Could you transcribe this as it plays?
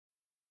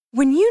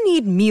When you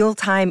need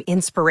mealtime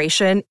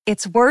inspiration,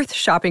 it's worth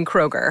shopping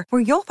Kroger,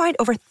 where you'll find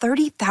over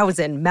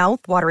 30,000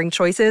 mouth-watering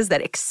choices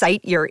that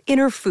excite your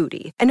inner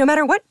foodie. And no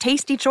matter what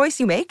tasty choice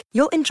you make,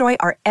 you'll enjoy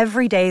our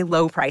everyday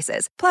low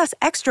prices, plus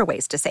extra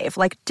ways to save,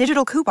 like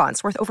digital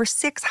coupons worth over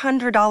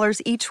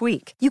 $600 each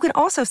week. You can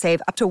also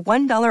save up to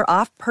 $1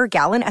 off per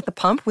gallon at the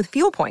pump with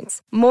fuel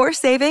points. More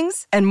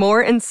savings and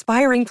more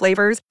inspiring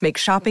flavors make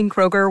shopping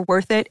Kroger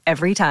worth it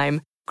every time.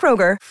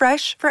 Kroger,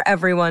 fresh for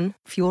everyone.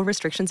 Fuel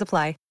restrictions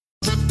apply.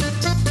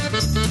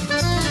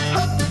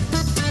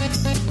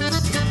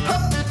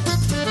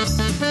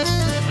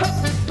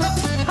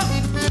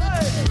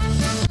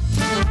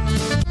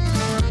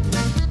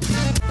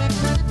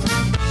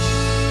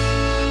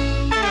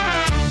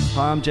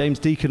 Hi, I'm James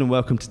Deacon and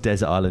welcome to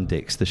Desert Island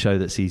Dicks, the show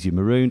that sees you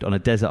marooned on a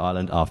desert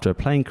island after a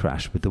plane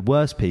crash with the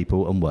worst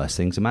people and worst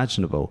things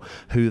imaginable.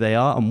 Who they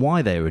are and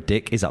why they are a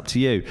dick is up to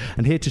you.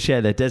 And here to share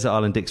their Desert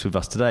Island Dicks with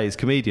us today is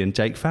comedian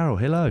Jake Farrell.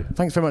 Hello.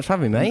 Thanks very much for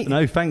having me, mate.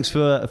 No, thanks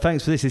for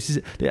this. This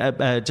is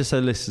just so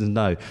listeners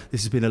know,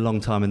 this has been a long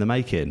time in the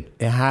making.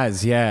 It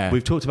has, yeah.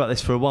 We've talked about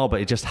this for a while,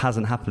 but it just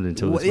hasn't happened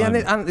until this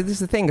moment. And this is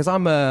the thing, because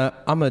I'm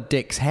a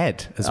dick's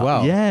head as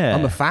well. Yeah.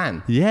 I'm a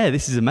fan. Yeah,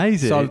 this is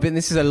amazing. So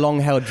this is a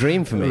long-held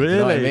dream for me. Really? You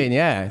know what I mean?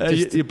 Yeah.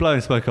 You're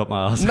blowing smoke up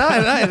my arse.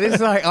 No, this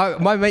is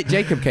like my mate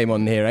Jacob came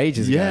on here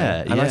ages ago,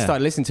 and I yeah.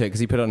 started listening to it because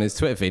he put it on his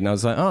Twitter feed, and I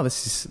was like, oh,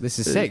 this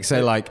is sick.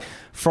 So like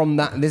from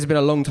that, this has been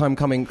a long time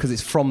coming because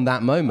it's from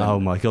that moment. Oh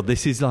my god,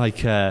 this is like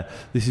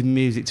this is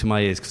music to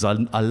my ears because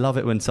I love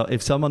it when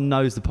if someone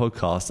knows the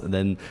podcast and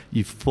then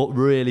you've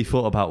really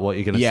thought about what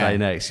you're going to say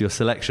next, your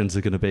selections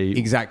are going to be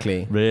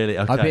exactly really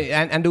okay.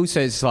 And also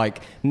it's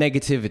like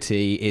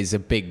negativity is a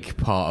big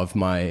part of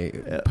my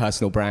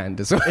personal brand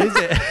as well. Is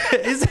it?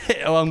 Is it?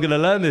 Oh, I'm going to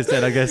learn this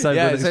then, I guess. So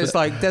it's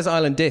like Desert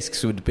Island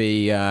Discs would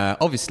be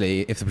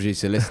obviously, if the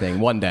producer listening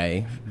one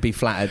day, be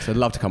flattered. I'd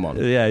love to come on.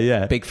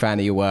 Yeah. Big fan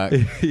of your work.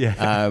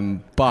 Yeah.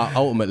 But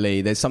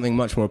ultimately, there's something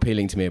much more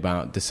appealing to me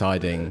about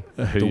deciding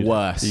the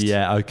worst.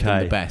 Yeah, okay.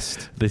 Than the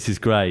best. This is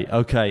great.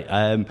 Okay,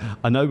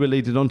 I know we're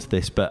leading on to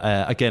this, but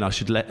again, I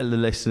should let the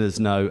listeners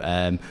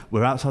know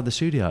we're outside the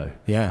studio.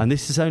 Yeah. And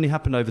this has only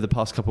happened over the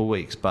past couple of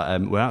weeks,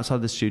 but we're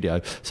outside the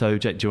studio. So,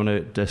 Jake, do you want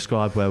to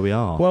describe where we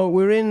are? Well,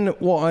 we're in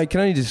what I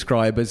can only describe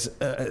as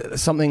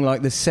something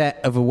like the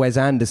set of a Wes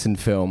Anderson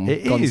film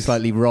gone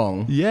slightly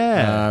wrong.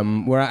 Yeah.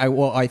 We're at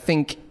what I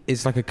think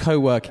is like a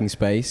co-working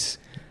space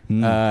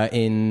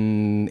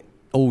in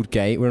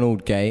Aldgate. We're in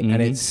Aldgate,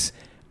 and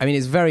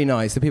it's very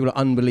nice. The people are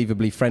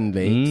unbelievably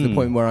friendly to the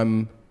point where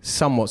I'm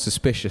somewhat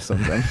suspicious of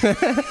them.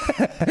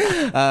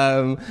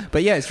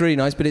 But yeah, it's really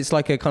nice, but it's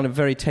like a kind of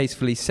very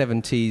tastefully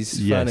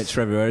 70s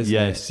furniture everywhere, isn't it?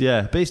 Yes,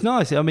 yeah. But it's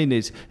nice. I mean,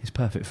 it's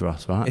perfect for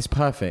us, right? It's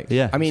perfect.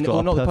 Yeah. I mean,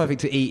 not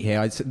perfect to eat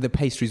here. The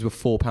pastries were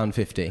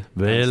 £4.50.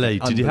 Really?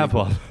 Did you have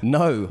one?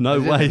 No.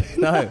 No way.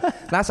 No.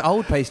 That's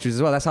old pastries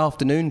as well. That's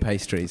afternoon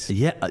pastries.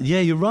 Yeah,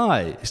 you're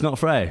right. It's not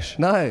fresh.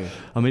 No.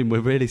 I mean,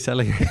 we're really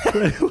selling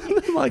it.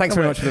 Thanks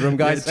very much for the room,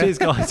 guys. Yeah, cheers,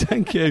 guys.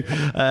 Thank you.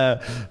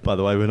 By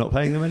the way, we're not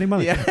paying them any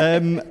money.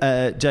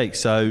 Yeah. Jake,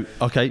 so,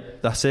 okay,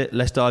 that's it.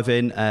 Let's dive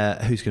in.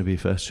 Who's going to be your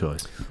first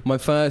choice? My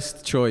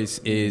first choice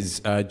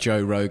is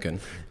Joe Rogan.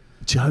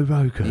 Joe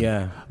Rogan?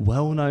 Yeah.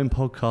 Well-known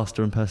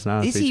podcaster and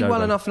personality. Is he Joe well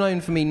Rogan. enough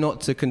known for me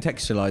not to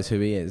contextualise who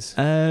he is?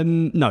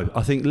 No,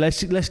 I think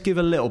let's give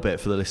a little bit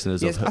for the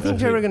listeners. Yes, I think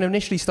Joe Rogan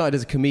initially started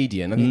as a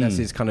comedian. I think that's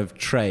his kind of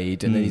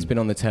trade, and then he's been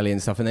on the telly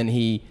and stuff, and then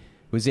he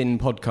was in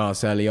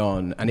podcasts early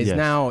on, and is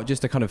now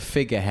just a kind of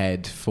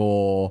figurehead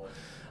for,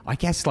 I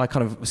guess, like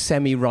kind of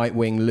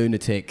semi-right-wing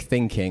lunatic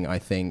thinking, I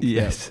think.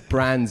 Yes. That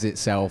brands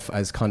itself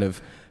as kind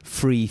of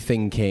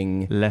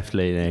free-thinking.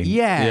 Left-leaning.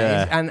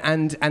 Yeah.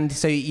 And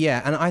so,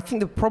 yeah. And I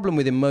think the problem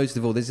with him most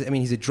of all, he's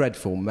a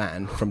dreadful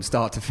man from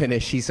start to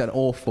finish. He's an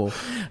awful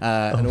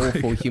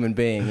human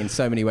being in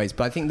so many ways.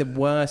 But I think the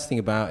worst thing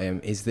about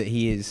him is that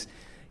he is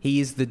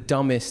the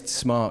dumbest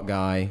smart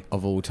guy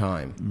of all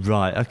time.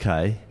 Right,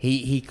 okay.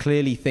 He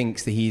clearly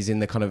thinks that he's in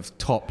the kind of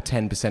top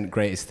 10%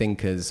 greatest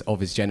thinkers of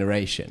his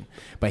generation.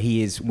 But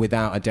he is,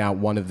 without a doubt,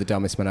 one of the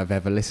dumbest men I've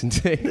ever listened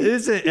to.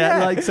 Is it?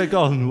 Yeah. Like, so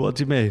go on, what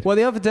do you mean? Well,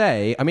 the other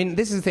day, I mean,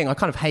 this is the thing, I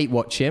kind of hate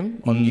watch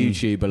him on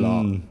YouTube a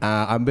lot.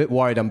 I'm a bit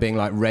worried I'm being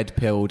like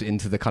red-pilled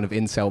into the kind of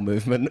incel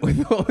movement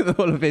with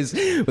all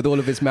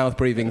of his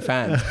mouth-breathing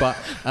fans. But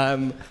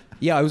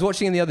yeah, I was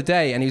watching him the other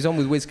day, and he was on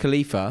with Wiz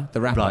Khalifa, the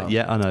rapper. Right,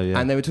 yeah, I know, yeah.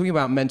 And they were talking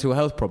about mental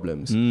health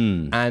problems.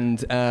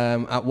 And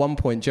at one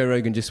point, Joe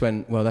Rogan just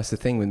went, well, that's the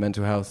thing with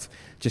mental health,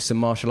 just some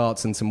martial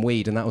arts and some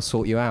weed, and that will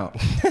sort you out.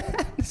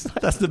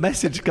 That's the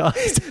message,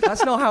 guys.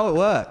 That's not how it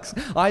works.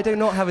 I do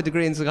not have a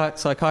degree in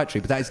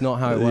psychiatry, but that is not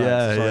how it works.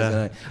 As far as I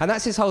know. And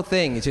that's his whole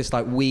thing. It's just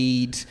like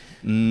weed,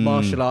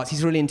 martial arts.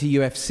 He's really into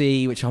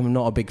UFC, which I'm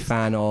not a big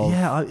fan of.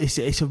 Yeah,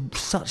 it's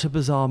such a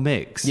bizarre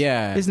mix.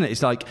 Yeah, isn't it?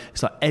 It's like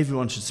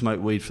everyone should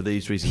smoke weed for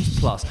these reasons.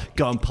 Plus,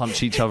 go and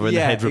punch each other in the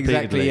head repeatedly.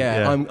 Exactly.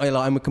 Yeah.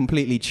 I'm a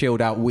completely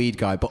chilled out weed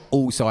guy, but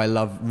also I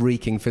love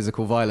wreaking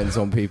physical violence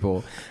on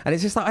people. And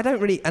it's just like I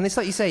don't really. And it's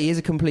like you say, he is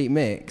a complete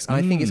mix. And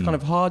I think it's kind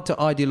of hard to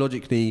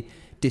ideologically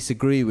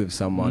disagree with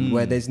someone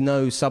where there's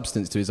no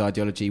substance to his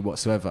ideology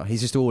whatsoever.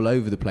 He's just all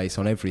over the place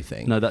on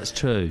everything. No, that's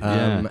true.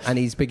 And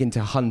he's big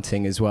into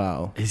hunting as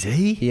well. Is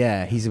he?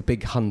 Yeah, he's a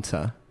big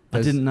hunter.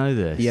 I didn't know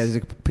this. Yeah, there's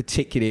a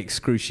particularly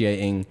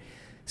excruciating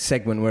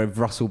segment where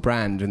Russell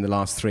Brand in the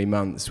last 3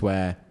 months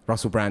where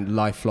Russell Brand,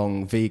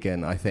 lifelong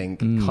vegan, I think,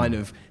 kind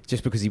of,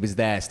 just because he was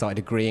there, started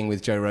agreeing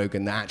with Joe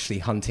Rogan that actually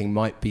hunting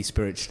might be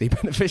spiritually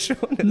beneficial.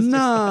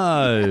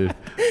 No,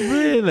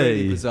 really?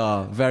 Really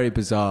bizarre, very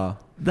bizarre.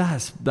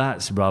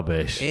 That's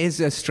rubbish. It is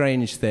a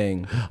strange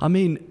thing. I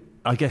mean,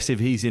 I guess if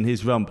he's in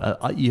his realm,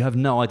 you have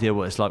no idea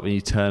what it's like when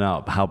you turn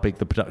up, how big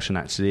the production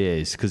actually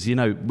is. Because, you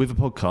know, with a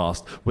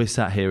podcast, we're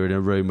sat here in a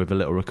room with a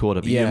little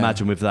recorder. But you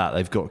imagine with that,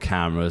 they've got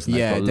cameras and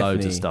they've got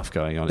loads of stuff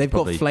going on. They've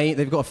got a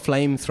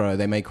flamethrower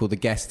they make all the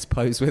guests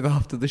pose with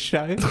after the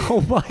show.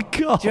 Oh, my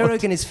God. Joe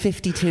Rogan is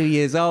 52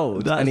 years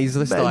old. That's and he's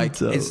just mental.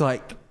 like, it's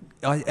like...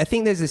 I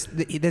think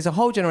there's a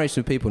whole generation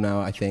of people now,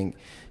 I think,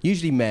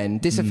 usually men,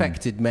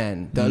 disaffected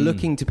men, that are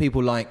looking to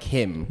people like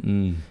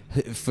him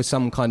for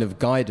some kind of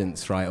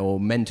guidance, right, or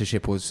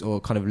mentorship or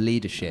kind of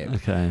leadership.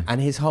 Okay.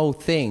 And his whole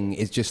thing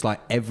is just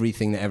like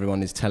everything that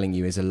everyone is telling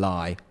you is a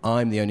lie.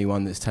 I'm the only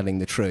one that's telling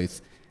the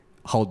truth.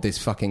 Hold this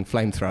fucking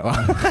flamethrower.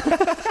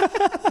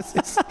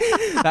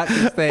 That's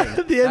his thing.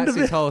 That's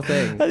his whole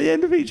thing. At the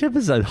end of each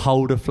episode,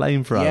 hold a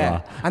flamethrower.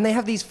 Yeah, and they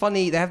have these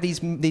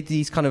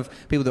kind of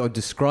people that would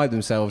describe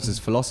themselves as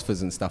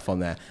philosophers and stuff on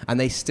there, and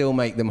they still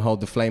make them hold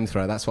the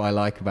flamethrower. That's what I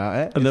like about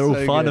it. And they're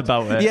all fine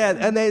about it. Yeah,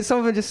 and some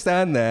of them just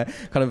stand there,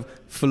 kind of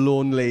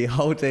forlornly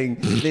holding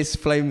this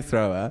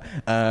flamethrower,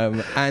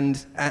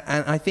 and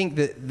I think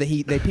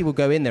that people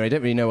go in there, they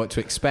don't really know what to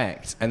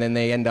expect, and then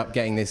they end up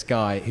getting this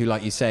guy who,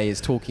 like you say,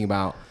 is talking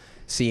about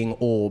seeing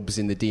orbs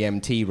in the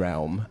DMT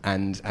realm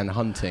and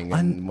hunting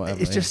and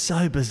whatever. It's just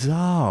so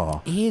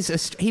bizarre. He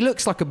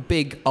looks like a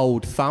big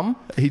old thumb.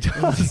 He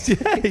does.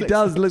 Yeah, he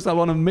does. Looks like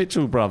one of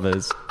Mitchell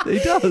brothers. He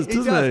does,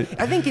 doesn't he?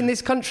 I think in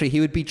this country he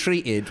would be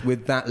treated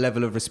with that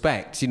level of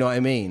respect. You know what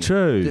I mean?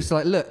 True. Just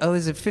like, look,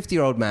 there's a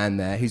 50-year-old man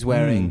there who's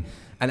wearing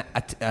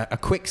a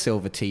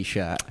Quicksilver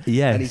T-shirt.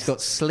 Yes. And he's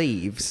got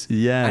sleeves.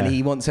 Yeah. And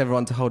he wants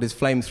everyone to hold his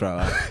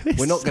flamethrower.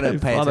 We're not going to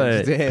pay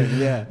attention to him.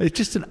 Yeah. It's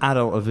just an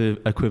adult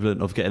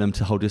equivalent of getting them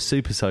to hold your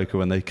super soaker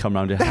when they come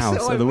around your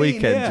house at the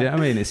weekend. Yeah. Do you know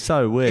what I mean? It's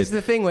so weird. It's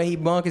the thing where he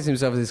markets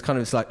himself as this kind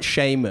of like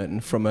shaman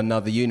from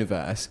another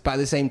universe, but at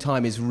the same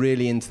time is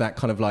really into that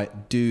kind of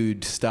like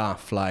dude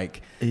stuff,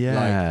 like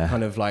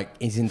kind of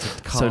like he's into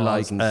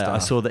cars and stuff. I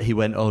saw that he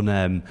went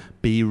on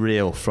Be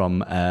Real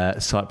from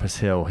Cypress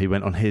Hill. He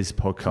went on his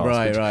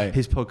podcast. Right.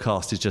 His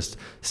podcast is just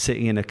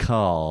sitting in a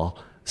car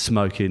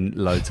smoking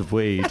loads of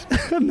weed.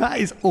 And that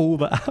is all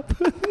that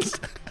happens.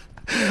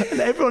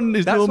 And everyone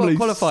is normally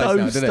so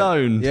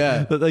stoned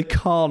that they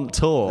can't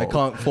talk. They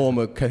can't form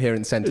a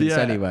coherent sentence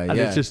anyway. And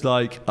it's just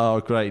like, oh,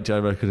 great, Joe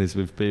Rogan is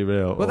with Be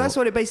Real. Well, that's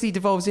what it basically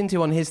devolves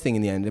into on his thing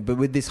in the end, but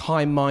with this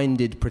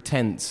high-minded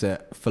pretense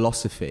at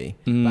philosophy.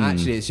 But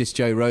actually, it's just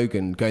Joe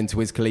Rogan going to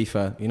Wiz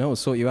Khalifa, I'll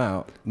sort you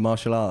out.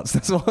 Martial arts.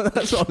 That's what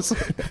I'm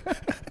saying.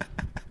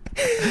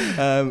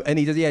 And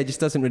he does, just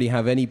doesn't really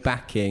have any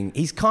backing.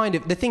 He's kind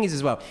of, the thing is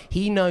as well,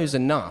 he knows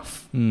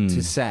enough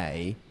to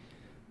say,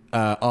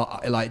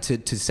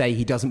 to say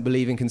he doesn't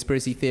believe in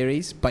conspiracy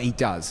theories, but he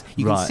does.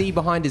 You can see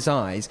behind his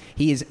eyes,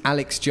 he is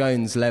Alex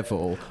Jones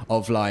level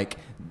of like,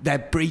 they're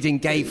breeding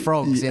gay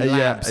frogs in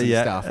labs and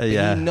stuff. But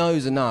he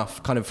knows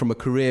enough kind of from a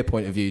career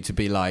point of view to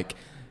be like,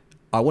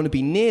 I want to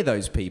be near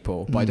those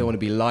people, but I don't want to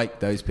be like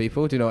those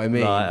people. Do you know what I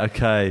mean? Right,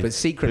 okay. But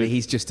secretly,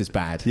 he's just as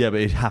bad. Yeah,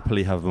 but he'd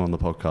happily have them on the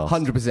podcast.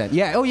 100%.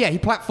 Yeah. Oh, yeah. He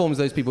platforms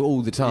those people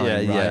all the time.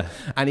 Yeah.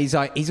 And he's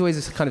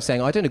always kind of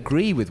saying, I don't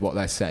agree with what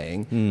they're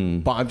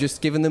saying, but I've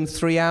just given them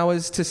 3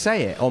 hours to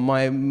say it on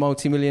my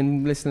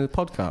multi-million listener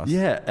podcast.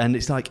 Yeah, and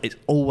it's like, it's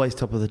always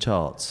top of the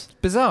charts.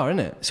 Bizarre,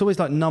 isn't it? It's always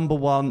like number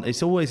one.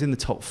 It's always in the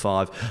top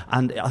 5.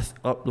 And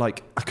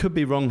I could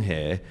be wrong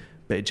here,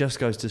 but it just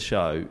goes to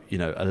show,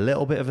 a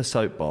little bit of a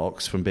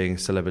soapbox from being a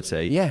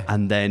celebrity,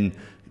 and then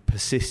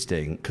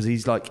persisting, because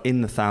he's like in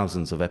the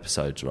thousands of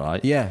episodes,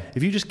 right? Yeah.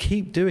 If you just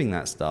keep doing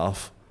that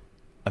stuff,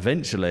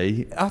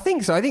 eventually... I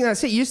think so. I think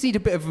that's it. You just need a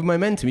bit of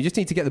momentum. You just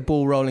need to get the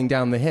ball rolling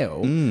down the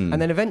hill,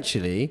 and then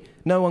eventually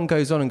no one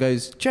goes on and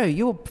goes, Joe,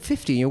 you're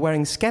 50 and you're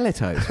wearing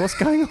skeletos. What's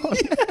going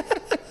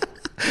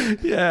on?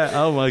 Yeah,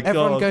 oh my God.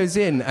 Everyone goes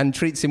in and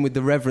treats him with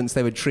the reverence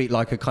they would treat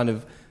like a kind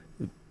of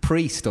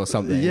priest or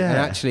something. And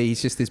actually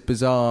he's just this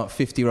bizarre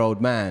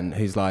 50-year-old man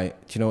who's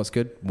like, do you know what's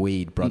good?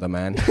 Weed, brother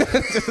man.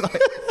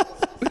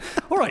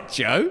 All right,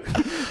 Joe.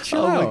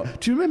 Chill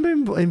out. Do you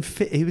remember him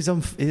he was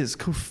on, it's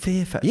called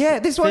Fear Factor? Yeah,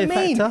 this is what I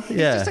mean. Factor? He's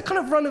just a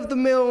kind of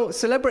run-of-the-mill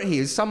celebrity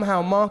who's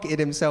somehow marketed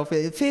himself.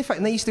 Fear Factor,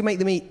 and they used to make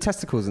them eat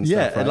testicles and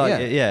stuff,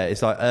 right?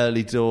 It's like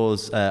early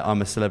doors,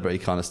 I'm a celebrity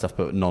kind of stuff,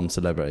 but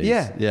non-celebrities.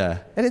 Yeah.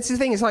 And it's the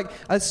thing, it's like,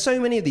 there's so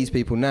many of these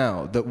people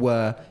now that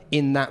were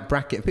in that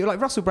bracket. People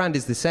like Russell Brand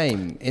is the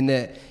same in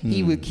that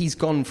he's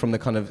gone from the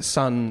kind of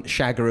sun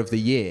shagger of the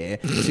year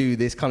to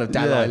this kind of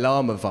Dalai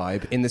Lama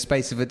vibe in the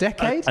space of a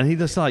decade. And he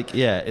just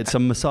it's a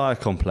messiah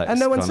complex. And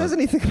no one says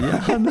anything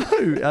about it. I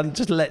know, and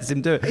just lets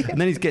him do it. And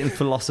then he's getting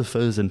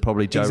philosophers and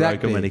probably Joe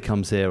Rogan when he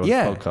comes here on the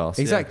podcast.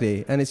 Exactly.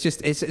 Yeah. And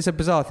it's a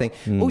bizarre thing.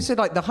 Also,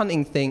 like the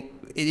hunting thing,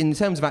 in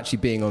terms of actually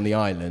being on the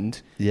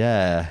island,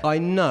 I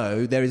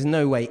know there is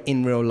no way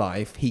in real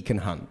life he can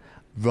hunt.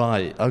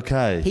 Right,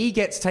 okay. He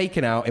gets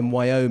taken out in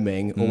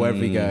Wyoming or wherever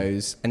he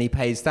goes, and he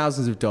pays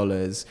thousands of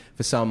dollars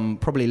for some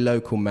probably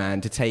local man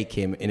to take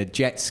him in a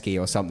jet ski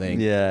or something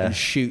and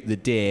shoot the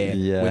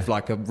deer with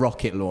like a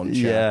rocket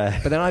launcher. Yeah.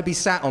 But then I'd be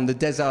sat on the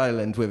desert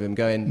island with him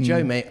going,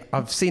 Joe, mate,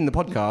 I've seen the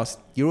podcast.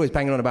 You're always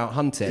banging on about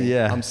hunting.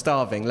 Yeah. I'm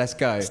starving. Let's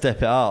go. Step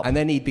it up. And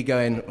then he'd be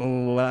going,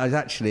 oh, well, I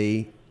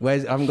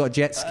haven't got a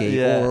jet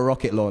ski or a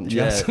rocket launcher.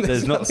 Yeah. So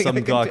there's not some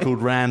guy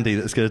called Randy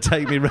that's going to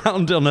take me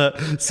round on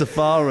a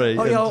safari.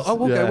 Oh, yeah,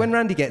 we'll go. When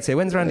Randy gets here.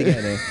 When's Randy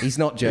getting here? He's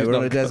not, Joe. We're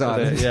on a desert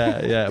island.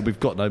 Yeah. We've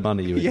got no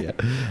money, you idiot.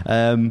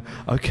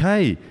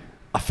 Okay.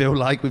 I feel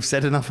like we've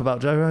said enough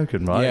about Joe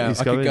Rogan, right?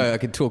 Yeah, I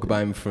could talk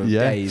about him for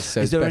days.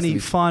 So is there any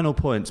final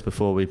points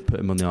before we put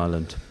him on the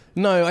island?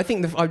 No, I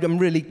think I'm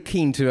really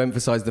keen to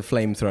emphasise the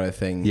flamethrower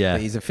thing. Yeah.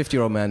 He's a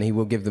 50-year-old man. He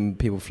will give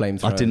people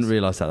flamethrowers. I didn't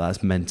realise that.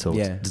 That's mental.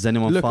 Yeah. Does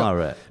anyone fire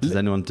it? Does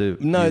anyone do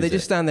No, they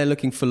just stand there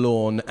looking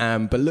forlorn.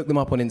 But look them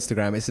up on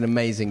Instagram. It's an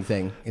amazing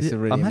thing. It's a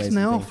really amazing thing.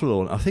 I imagine they are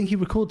forlorn. I think he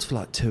records for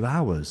like 2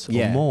 hours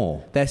or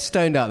more. They're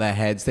stoned out their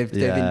heads. They've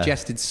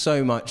ingested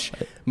so much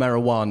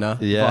marijuana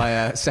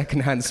via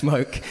secondhand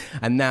smoke.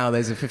 And now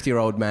there's a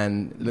 50-year-old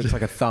man, looks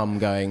like a thumb,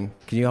 going,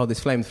 can you hold this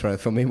flamethrower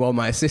for me while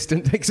my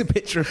assistant takes a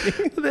picture of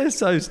me? They're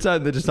so stoned.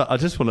 They're just like, I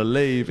just want to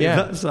leave.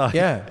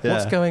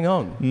 What's going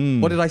on?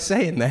 What did I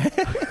say in there?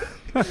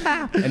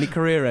 Any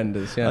career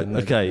enders?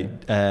 Okay,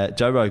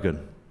 Joe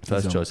Rogan,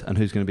 first choice. And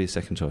who's going to be his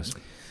second choice?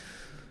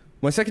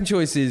 My second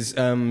choice is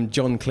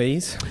John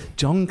Cleese.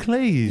 John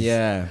Cleese?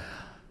 Yeah.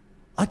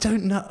 I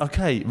don't know.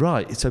 Okay,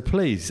 right. So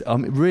please,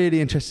 I'm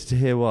really interested to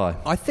hear why.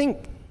 I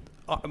think,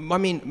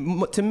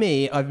 to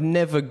me, I've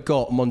never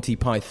got Monty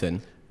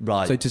Python.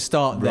 Right. So to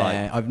start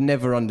there, I've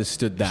never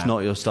understood that. It's not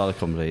your style of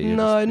comedy.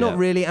 Not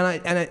really,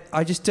 and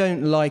I just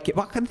don't like it.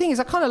 But the thing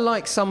is, I kind of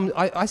like some.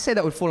 I say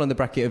that would fall on the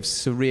bracket of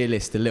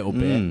surrealist a little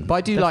bit, but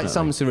I do like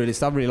some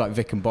surrealist. I really like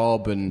Vic and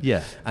Bob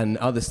and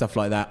other stuff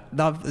like that.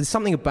 There's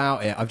something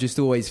about it I've just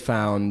always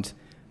found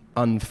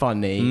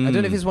unfunny. I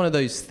don't know if it's one of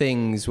those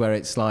things where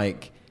it's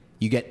like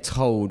you get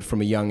told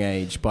from a young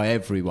age by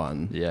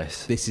everyone,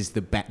 this is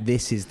the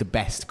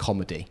best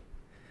comedy,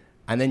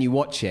 and then you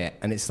watch it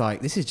and it's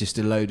like, this is just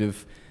a load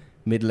of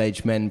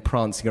middle-aged men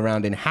prancing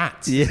around in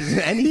hats. Yeah.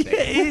 Anything.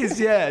 It is,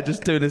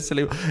 just doing a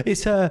silly...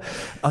 It's I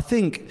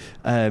think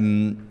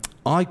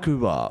I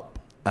grew up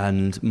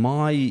and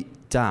my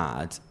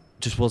dad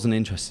just wasn't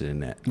interested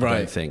in it, I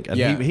don't think.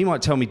 And he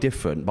might tell me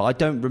different, but I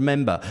don't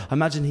remember. I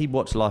imagine he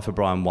watched Life of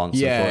Brian once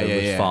and thought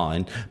it was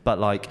fine. But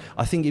like,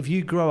 I think if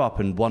you grow up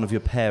and one of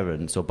your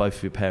parents or both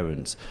of your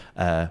parents...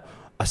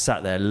 I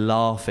sat there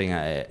laughing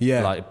at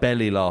it, like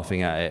belly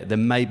laughing at it,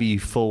 then maybe you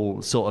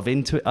fall sort of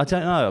into it. I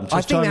don't know.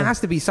 I think there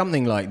has to be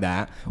something like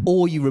that,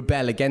 or you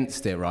rebel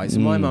against it, right? So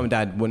my mum and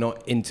dad were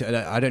not into it.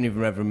 I don't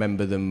even ever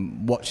remember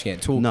them watching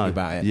it, talking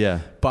about it.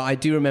 Yeah. But I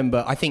do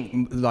remember, I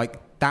think like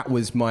that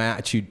was my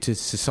attitude to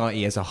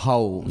society as a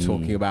whole,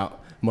 talking about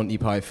Monty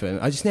Python.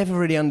 I just never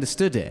really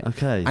understood it.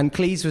 Okay. And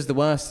Cleese was the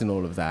worst in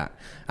all of that.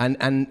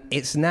 And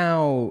it's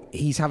now,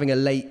 he's having a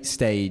late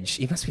stage,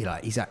 he must be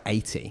like, he's at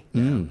 80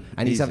 now.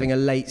 And he's having a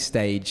late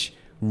stage,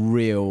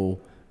 real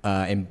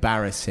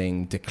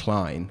embarrassing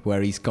decline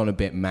where he's gone a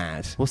bit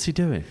mad. What's he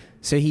doing?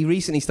 So he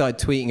recently started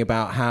tweeting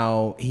about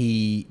how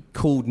he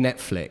called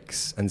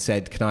Netflix and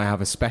said, can I have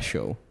a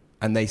special?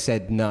 And they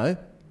said no.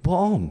 What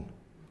on?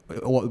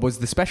 What was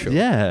the special?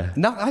 Yeah.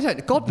 No, I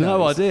don't. God knows.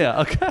 No idea.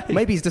 Okay.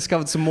 Maybe he's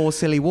discovered some more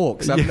silly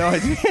walks. I have no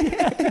idea.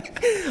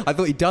 I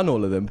thought he'd done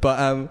all of them,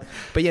 but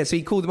yeah. So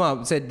he called them up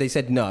and said, they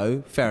said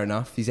no. Fair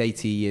enough. He's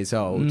 80 years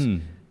old.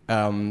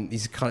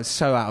 He's kind of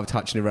so out of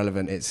touch and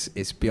irrelevant.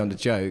 It's beyond a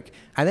joke.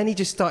 And then he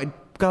just started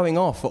going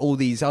off at all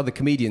these other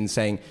comedians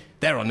saying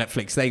they're on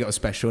Netflix, they got a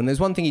special. And there's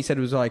one thing he said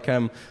was like,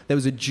 there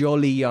was a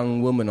jolly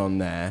young woman on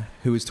there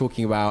who was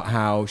talking about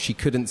how she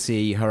couldn't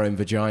see her own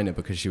vagina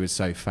because she was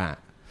so fat.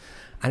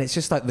 And it's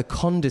just like the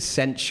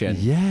condescension,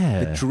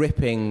 the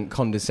dripping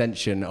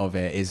condescension of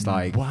it is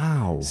like,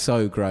 wow,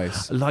 so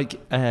gross. Like,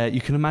 you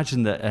can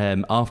imagine that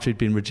after he'd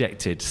been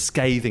rejected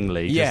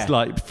scathingly, just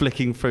like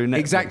flicking through Netflix.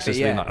 Exactly,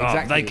 just being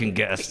like, they can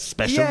get a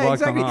special, why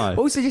can't I?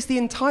 Also, just the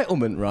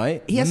entitlement,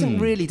 right? He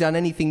hasn't really done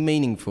anything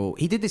meaningful.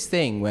 He did this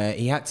thing where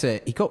he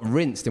got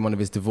rinsed in one of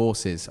his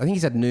divorces. I think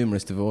he's had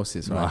numerous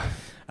divorces, right?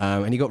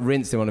 And he got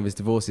rinsed in one of his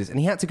divorces, and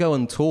he had to go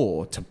on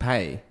tour to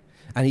pay.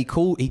 And he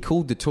called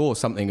the tour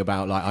something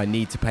about like, I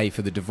need to pay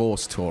for the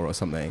divorce tour or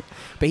something.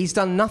 But he's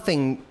done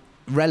nothing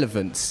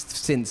relevant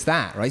since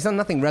that, right? He's done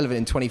nothing relevant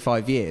in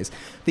 25 years.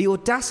 The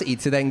audacity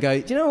to then go,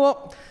 do you know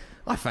what?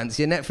 I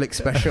fancy a Netflix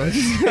special.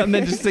 And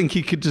then just think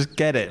you could just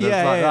get it.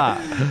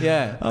 That.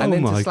 Yeah. Oh and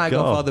then my to slag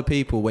God. off other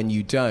people when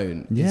you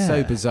don't. Yeah. It's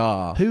so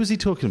bizarre. Who was he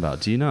talking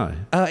about? Do you know?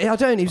 I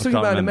don't. He was talking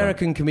can't about an remember.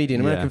 American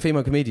comedian,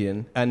 female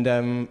comedian, and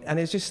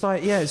it's just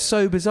like, it's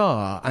so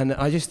bizarre, and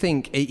I just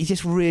think he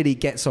just really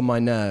gets on my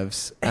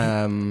nerves.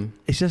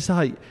 It's just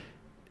like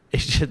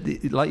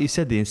you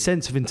said, the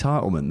sense of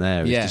entitlement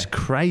there is just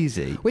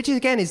crazy. Which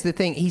again is the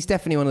thing. He's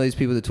definitely one of those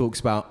people that talks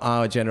about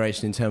our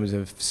generation in terms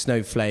of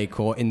snowflake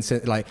or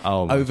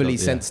overly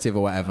sensitive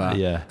or whatever.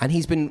 Yeah. And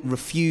he's been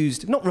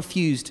not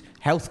refused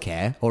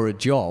healthcare or a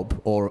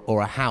job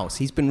or a house.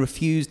 He's been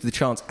refused the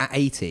chance at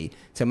 80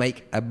 to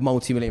make a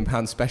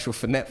multi-million-pound special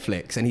for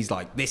Netflix, and he's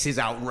like, "This is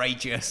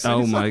outrageous."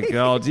 Oh my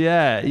God!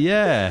 Yeah.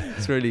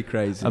 It's really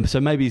crazy. So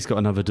maybe he's got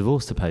another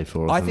divorce to pay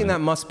for. I think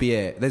that must be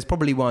it. There's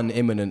probably one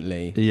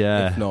imminently.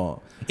 Yeah. If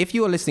not, if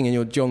you are listening and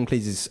you're John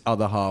Cleese's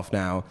other half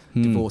now,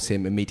 divorce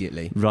him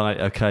immediately. Right.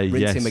 Okay.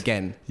 Rinse him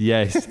again.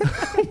 Yes.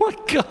 Oh my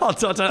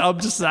God! I'm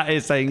just sat here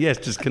saying yes,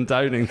 just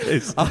condoning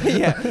this.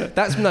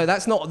 That's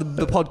not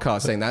the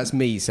podcast saying that. That's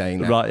me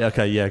saying that. Right.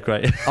 Okay. Yeah.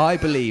 Great. I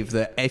believe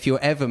that if you're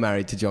ever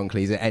married to John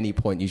Cleese at any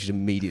point, you should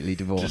immediately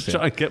divorce Just him.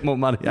 try and get more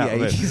money out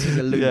of it. He's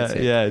a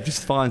lunatic. Yeah.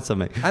 Just find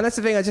something. And that's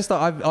the thing. I just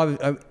thought,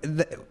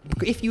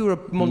 if you were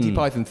a Monty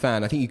Python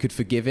fan, I think you could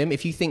forgive him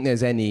if you think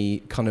there's any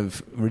kind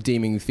of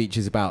redeeming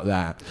features about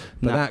that.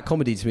 But that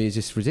comedy to me is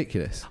just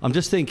ridiculous. I'm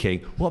just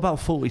thinking, what about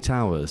 40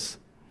 Towers?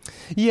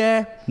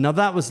 Yeah. Now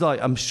that was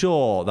I'm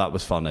sure that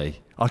was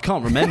funny. I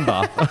can't remember.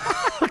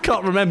 I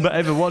can't remember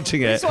ever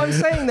watching it. That's what I'm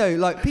saying though.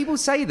 Like, people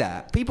say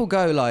that. People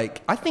go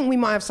like, I think we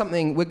might have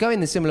something. We're going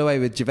the similar way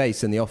with Gervais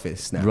in The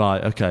Office now.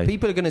 Right. Okay.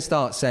 People are going to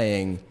start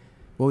saying,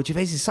 well,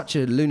 Gervais is such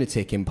a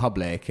lunatic in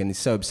public and is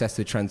so obsessed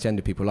with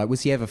transgender people. Like,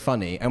 was he ever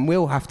funny? And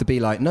we'll have to be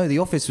like, no, The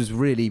Office was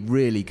really,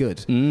 really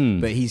good.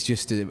 But he's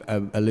just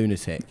a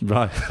lunatic.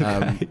 Right.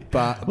 Okay.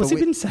 What's he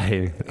been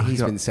saying?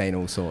 He's been saying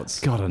all sorts.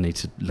 God, I need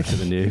to look at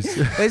the news.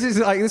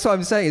 That's what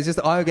I'm saying. It's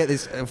just I get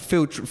this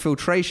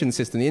filtration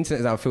system. The internet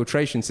is our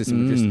filtration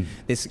system. Of just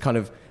this kind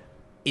of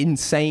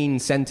insane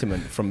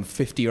sentiment from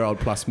 50-year-old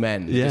plus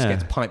men that just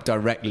gets piped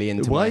directly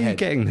into my head. Why are you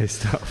getting this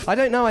stuff? I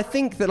don't know. I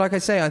think that, like I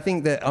say,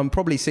 I'm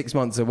probably 6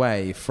 months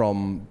away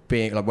from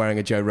being like wearing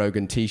a Joe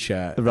Rogan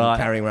t-shirt and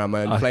carrying around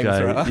my own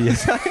flamethrower.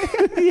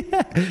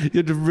 Yeah.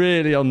 You're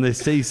really on this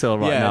seesaw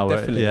right now.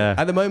 Definitely. Yeah.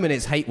 At the moment,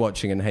 it's hate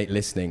watching and hate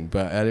listening,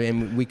 but I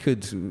mean, we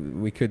could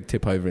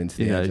tip over into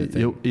the edge. I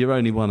think. You're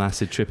only one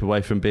acid trip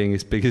away from being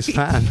his biggest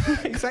fan.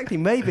 Exactly.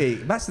 Maybe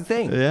that's the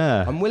thing.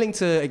 Yeah. I'm willing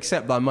to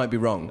accept that I might be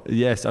wrong.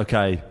 Yes.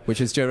 Okay.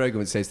 Which, as Joe Rogan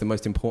would say, is the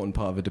most important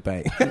part of a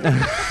debate.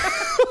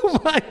 Oh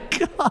my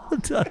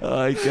God.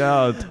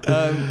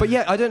 But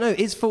yeah, I don't know.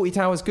 Is 40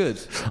 Towers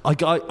good?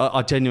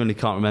 I genuinely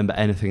can't remember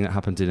anything that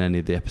happened in any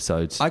of the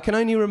episodes. I can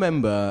only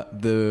remember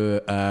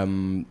the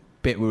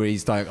bit where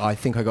he's like, I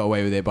think I got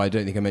away with it, but I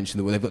don't think I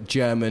mentioned that. They've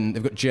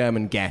got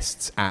German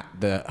guests at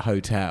the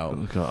hotel.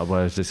 Oh God,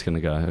 where is this going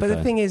to go? But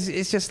the thing is,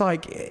 it's just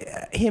like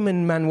him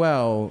and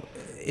Manuel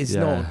is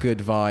not good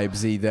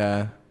vibes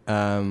either.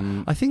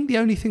 I think the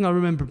only thing I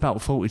remember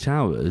about 40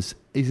 Towers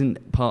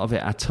isn't part of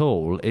it at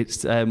all.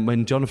 It's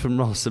when Jonathan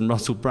Ross and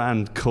Russell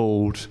Brand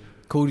called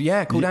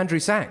Andrew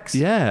Sachs.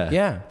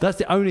 Yeah. That's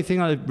the only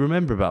thing I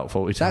remember about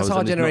 40 Towers. That's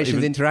our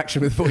generation's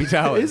interaction with 40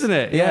 Towers. Isn't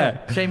it?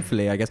 Yeah.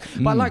 Shamefully, I guess.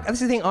 But like,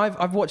 that's the thing,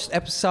 I've watched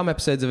some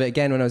episodes of it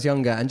again when I was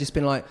younger and just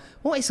been like,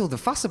 what is all the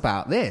fuss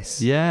about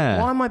this? Yeah.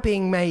 Why am I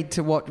being made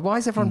to watch? Why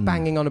is everyone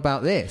banging on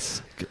about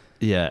this?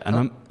 Yeah,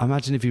 and I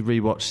imagine if you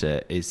rewatched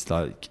it, it's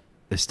like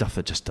there's stuff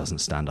that just doesn't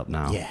stand up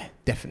now. Yeah,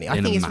 definitely.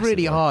 I think it's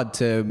really hard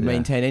to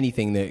maintain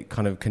anything that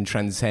kind of can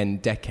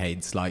transcend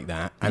decades like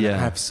that and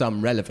have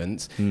some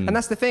relevance. And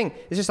that's the thing.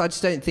 It's just I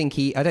don't think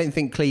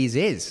Cleese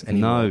is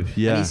anymore. No,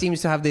 yeah. And he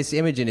seems to have this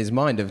image in his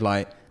mind of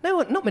like, no,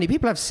 not many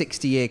people have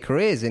 60-year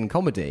careers in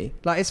comedy.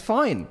 Like, it's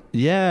fine.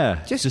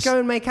 Yeah. Just go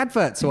and make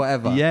adverts or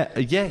whatever. Yeah.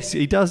 Yes,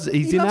 he does.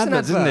 He's in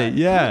adverts, advert. isn't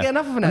he? Yeah. You get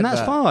enough of an and advert.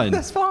 that's fine.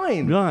 That's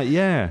fine. Right,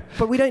 yeah.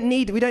 But we don't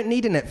need a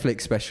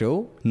Netflix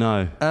special.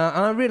 No. And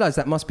I realise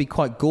that must be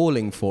quite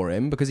galling for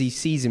him because he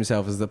sees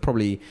himself as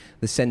probably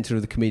the centre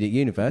of the comedic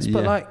universe.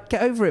 But like,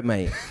 get over it,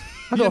 mate.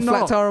 I got a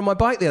flat tire on my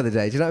bike the other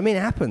day. Do you know what I mean? It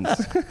happens.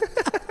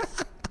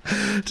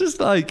 Just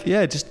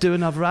do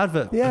another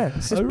advert. Yeah,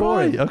 it's just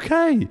boring. Right,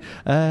 okay.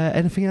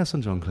 Anything else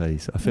on John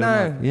Cleese?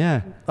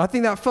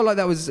 I felt like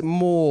that was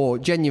more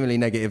genuinely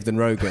negative than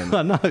Rogan.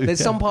 I know. There's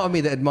some part of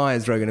me that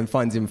admires Rogan and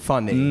finds him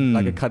funny,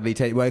 like a cuddly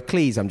tape. Where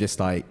Cleese, I'm just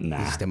like, he's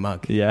just a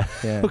mug. Yeah.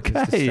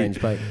 Okay. It's a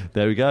strange bloke.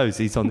 There he goes.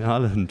 He's on the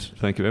island.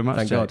 Thank you very much,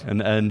 Thank Jack.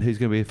 God. And who's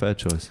going to be your third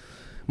choice?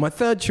 My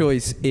third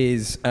choice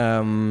is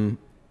a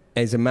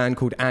man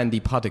called Andy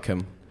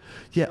Puddicombe.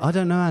 Yeah, I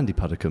don't know Andy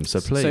Puddicombe, so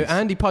please. So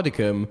Andy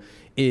Puddicombe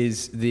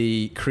is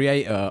the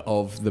creator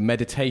of the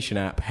meditation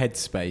app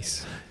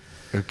Headspace.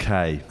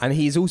 Okay. And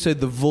he's also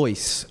the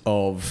voice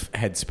of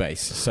Headspace.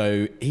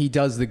 So he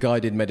does the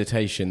guided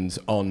meditations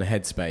on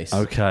Headspace,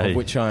 Okay. of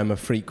which I am a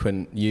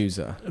frequent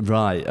user.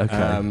 Right,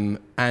 okay.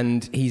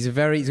 And he's got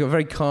a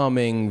very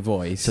calming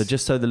voice. So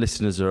just so the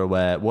listeners are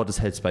aware, what does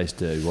Headspace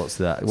do? What's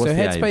that? What's so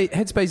the aim?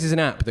 Headspace is an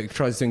app that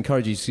tries to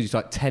encourage you to do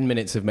like 10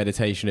 minutes of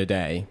meditation a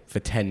day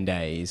for 10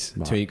 days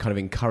to kind of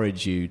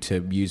encourage you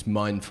to use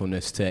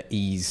mindfulness to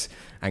ease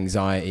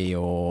anxiety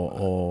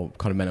or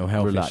kind of mental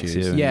health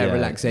issues.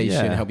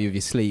 Relaxation, help you with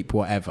your sleep,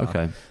 whatever.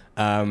 Okay.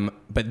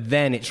 But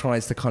then it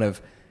tries to kind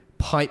of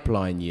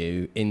pipeline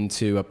you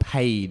into a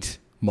paid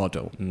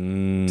model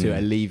to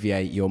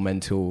alleviate your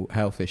mental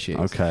health issues.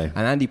 Okay.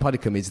 And Andy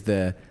Puddicombe is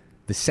the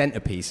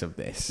centerpiece of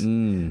this.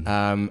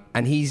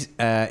 And he's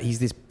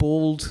this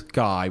bald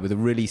guy with a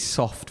really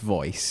soft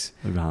voice.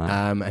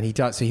 Right. And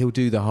he'll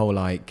do the whole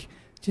like,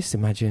 just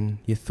imagine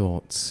your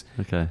thoughts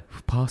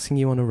passing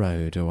you on a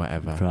road or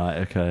whatever. Right,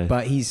 okay.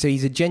 But he's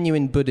a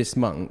genuine Buddhist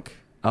monk.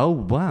 Oh,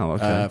 wow,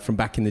 okay. From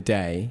back in the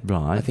day.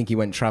 Right. I think he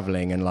went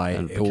travelling and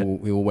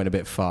we all went a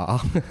bit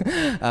far.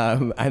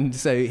 And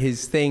so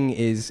his thing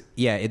is,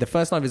 the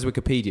first line of his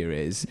Wikipedia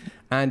is,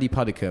 Andy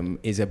Puddicombe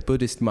is a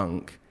Buddhist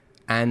monk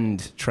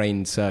and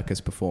trained circus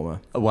performer.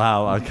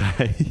 Wow,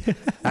 okay.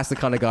 That's the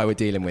kind of guy we're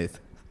dealing with.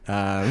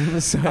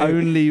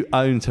 Only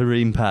own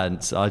Tareem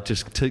pants. I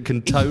just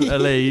can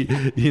totally,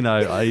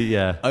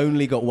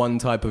 Only got one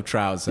type of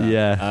trouser.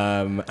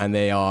 Yeah. And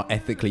they are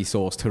ethically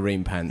sourced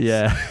Tareem pants.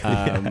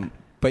 Yeah.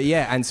 But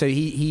and so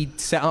he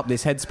set up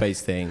this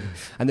Headspace thing.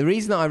 And the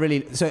reason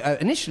that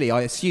initially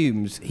I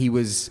assumed he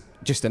was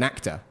just an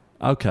actor.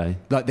 Okay.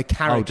 Like the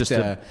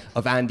character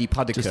of Andy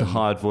Puddicombe. Just a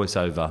hired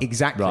voiceover.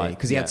 Exactly.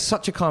 Because he had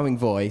such a calming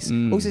voice.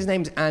 Also, his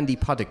name's Andy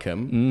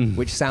Puddicombe,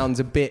 which sounds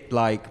a bit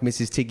like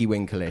Mrs.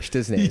 Tiggy-Winkle-ish,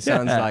 doesn't it? It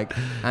sounds like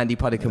Andy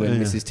Puddicombe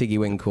and Mrs.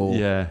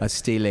 Tiggy-Winkle are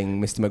stealing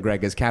Mr.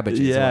 McGregor's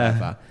cabbages or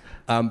whatever.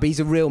 But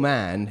he's a real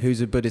man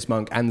who's a Buddhist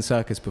monk and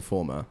circus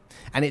performer.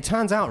 And it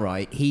turns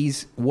out,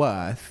 he's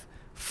worth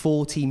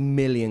 40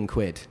 million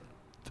quid.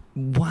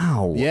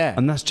 Wow. Yeah.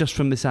 And that's just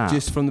from this app?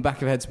 Just from the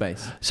back of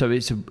Headspace. So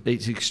it's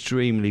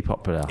extremely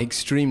popular?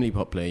 Extremely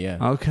popular, yeah.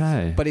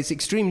 Okay. But it's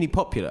extremely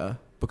popular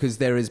because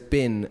there has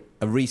been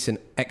a recent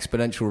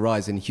exponential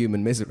rise in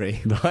human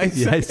misery, right?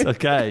 Yes,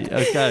 okay.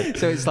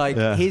 So it's like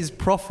his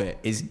profit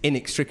is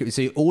inextricably...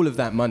 So all of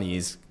that money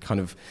is kind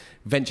of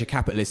venture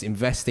capitalists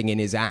investing in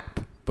his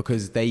app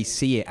because they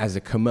see it as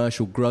a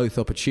commercial growth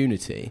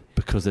opportunity.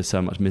 Because there's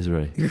so much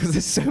misery. Because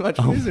there's so much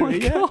misery. Oh my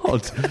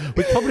God.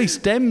 Which probably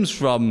stems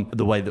from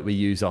the way that we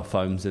use our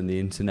phones and the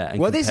internet.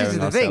 And this is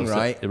the thing,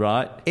 right?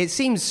 Right. It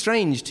seems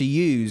strange to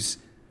use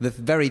the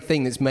very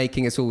thing that's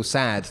making us all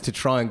sad to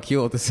try and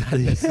cure the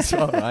sadness as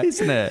well, right?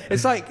 Isn't it?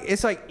 It's like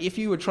if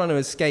you were trying to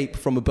escape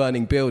from a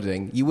burning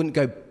building, you wouldn't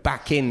go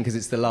back in because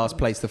it's the last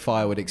place the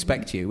fire would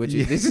expect you, would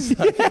you? This is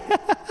like...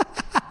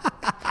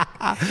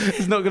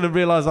 It's not going to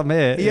realise I'm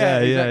here. Yeah,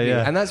 exactly.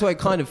 And that's what it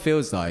kind of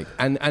feels like.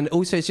 And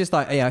also it's just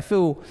like, I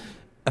feel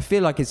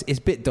like it's a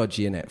bit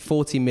dodgy, isn't it?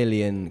 40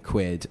 million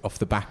quid off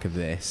the back of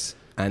this.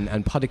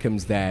 And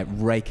Puddicombe's there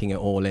raking it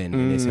all in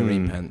his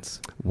harem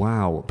pants.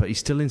 Wow. But he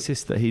still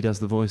insists that he does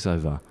the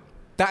voiceover.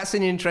 That's so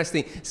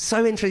interesting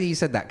you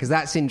said that, because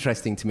that's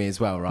interesting to me as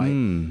well,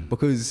 right?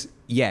 Because,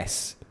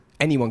 yes,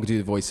 anyone could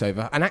do the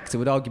voiceover. An actor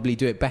would arguably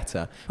do it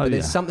better. But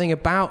there's something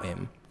about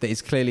him that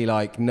is clearly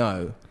like,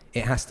 no,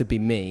 it has to be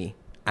me,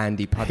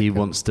 Andy Puddicombe. He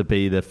wants to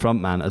be the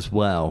front man as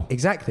well.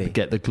 Exactly.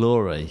 Get the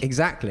glory.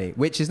 Exactly.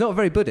 Which is not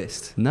very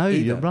Buddhist. No, either.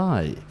 You're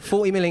right.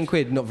 40 million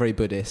quid, not very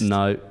Buddhist.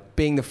 No.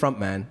 Being the front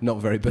man, not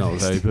very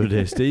Buddhist. Not very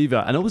Buddhist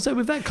either. And also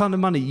with that kind of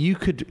money, you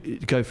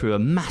could go through a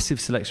massive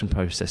selection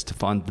process to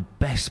find the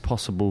best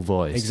possible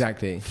voice.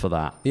 Exactly. For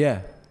that.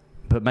 Yeah.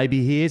 But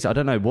maybe he is. I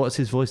don't know. What's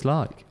his voice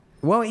like?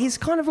 Well, he's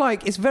kind of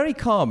like, it's very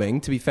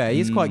calming, to be fair.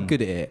 He's quite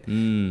good at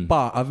it.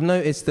 But I've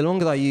noticed the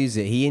longer that I use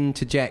it, he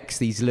interjects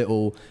these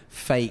little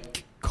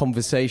fake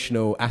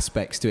conversational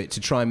aspects to it to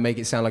try and make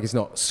it sound like it's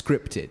not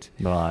scripted.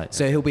 Right.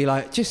 So he'll be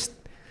like, just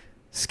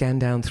scan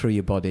down through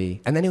your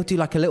body. And then he'll do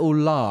like a little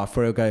laugh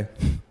where he'll go,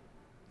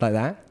 like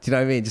that. Do you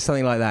know what I mean? Just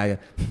something like that.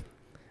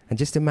 And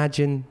just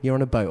imagine you're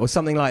on a boat or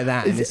something like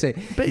that.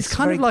 But it's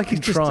kind of like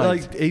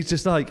he's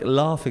just like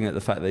laughing at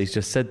the fact that he's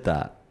just said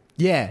that.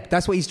 Yeah,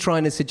 that's what he's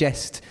trying to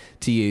suggest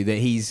to you, that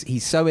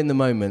he's so in the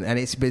moment, and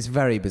it's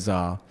very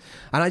bizarre.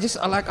 And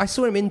I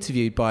saw him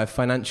interviewed by a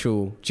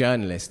financial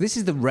journalist. This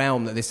is the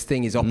realm that this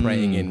thing is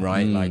operating in,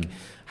 right? Like,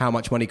 how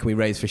much money can we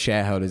raise for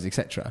shareholders,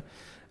 etc.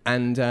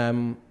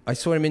 And I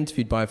saw him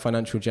interviewed by a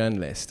financial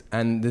journalist,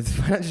 and the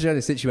financial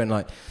journalist literally went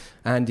like,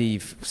 Andy,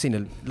 you've seen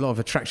a lot of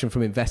attraction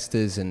from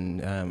investors,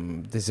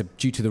 and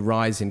due to the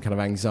rise in kind of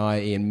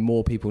anxiety and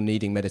more people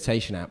needing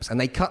meditation apps. And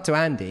they cut to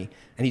Andy,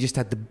 and he just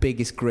had the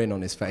biggest grin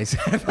on his face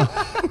ever.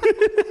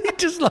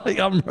 just like,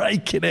 I'm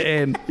raking it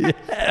in.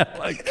 Yeah, oh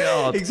my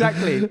God.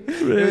 Exactly.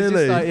 Really? It was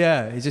just like,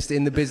 yeah, he's just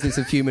in the business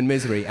of human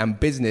misery, and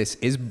business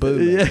is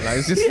booming. Yeah, Like,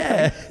 it's just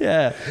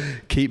yeah.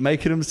 Keep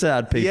making them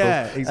sad, people.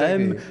 Yeah,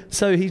 exactly.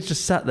 So he's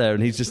just sat there,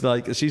 and he's just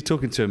like, she's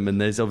talking to him, and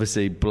there's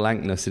obviously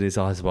blankness in his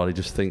eyes while he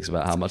just thinks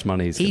about how much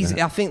money he's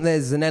I think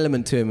there's an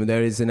element to him, and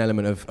there is an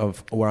element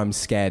of where I'm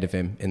scared of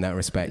him in that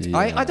respect. Yeah,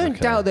 I don't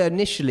doubt that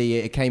initially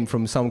it came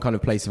from some kind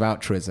of place of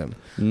altruism,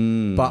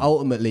 but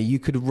ultimately you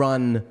could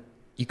run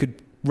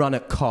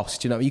at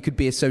cost. You could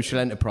be a social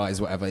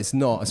enterprise, whatever. It's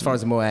not, as far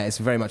as I'm aware, it's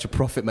very much a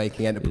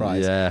profit-making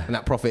enterprise, and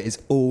that profit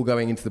is all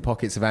going into the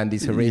pockets of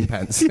Andy's harem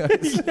pants.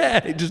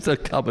 Yeah, just a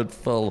cupboard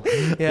full.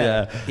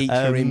 Yeah. Each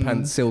harem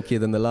pants silkier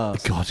than the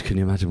last. God, can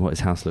you imagine what his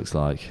house looks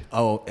like?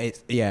 Oh,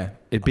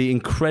 it'd be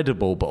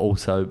incredible, but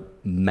also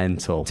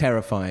mental,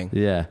 terrifying.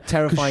 Yeah,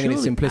 terrifying in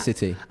its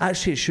simplicity.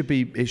 Actually,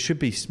 it should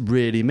be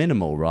really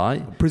minimal,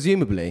 right?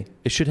 Presumably,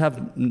 it should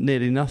have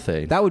nearly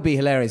nothing. That would be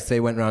hilarious if they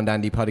went around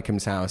Andy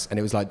Puddicombe's house and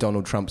it was like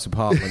Donald Trump's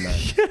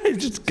apartment. Yeah,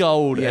 just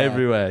gold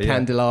everywhere,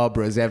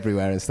 candelabras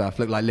everywhere and stuff.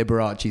 Looked like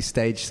Liberace's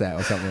stage set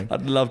or something.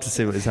 I'd love to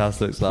see what his house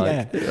looks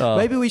like. Yeah. Oh.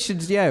 Maybe we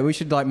should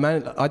like,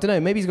 I don't know.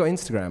 Maybe he's got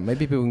Instagram.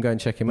 Maybe people can go and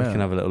check him out. We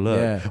can have a little look.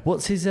 Yeah.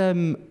 What's his?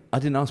 I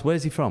didn't ask.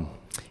 Where's he from?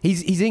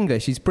 He's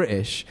English. He's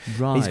British.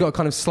 Right. He's got a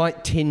kind of slight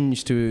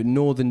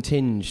northern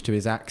tinge to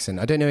his accent.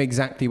 I don't know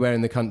exactly where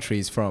in the country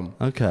he's from.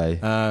 Okay.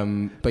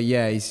 But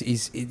yeah,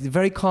 he's a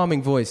very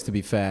calming voice, to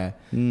be fair.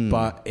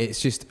 But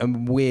it's just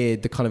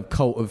the kind of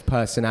cult of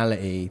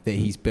personality that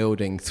he's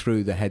building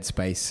through the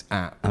Headspace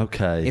app.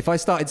 Okay. If I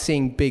started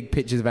seeing big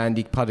pictures of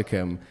Andy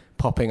Puddicombe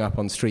popping up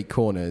on street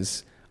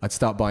corners, I'd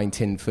start buying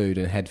tin food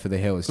and head for the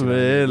hills.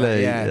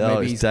 Really? Yeah.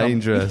 It's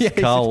dangerous.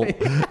 Cult.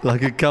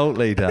 Like a cult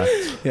leader.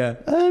 Yeah.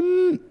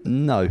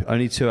 No,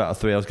 only 2 out of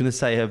 3. I was going to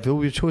say, have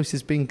all your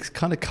choices been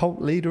kind of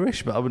cult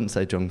leaderish, but I wouldn't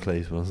say John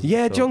Cleese was.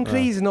 Yeah, John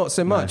Cleese not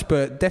so much,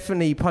 but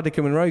definitely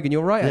Puddicombe and Rogan.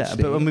 You're right,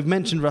 actually. But when we've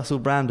mentioned Russell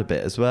Brand a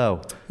bit as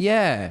well.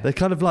 Yeah. They're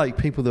kind of like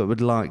people that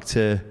would like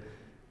to,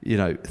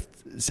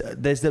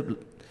 there's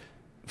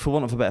for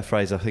want of a better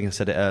phrase, I think I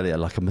said it earlier,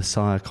 like a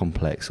messiah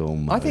complex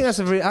almost. I think that's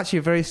actually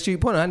a very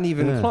astute point. I hadn't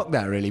even clocked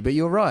that really, but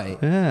you're right.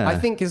 Yeah. I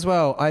think as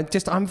well,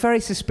 I'm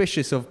very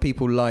suspicious of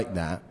people like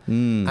that.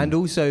 And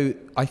also,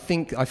 I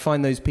think I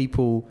find those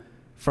people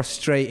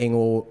frustrating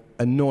or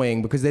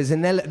annoying because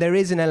there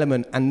is an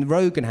element, and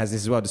Rogan has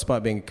this as well,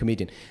 despite being a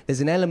comedian, there's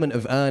an element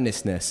of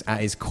earnestness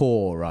at his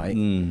core, right?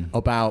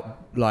 About,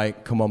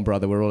 like, come on,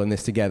 brother, we're all in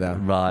this together.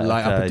 Right.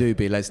 Light up a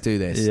doobie, let's do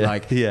this. Yeah.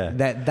 Like,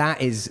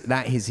 that is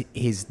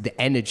the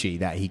energy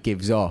that he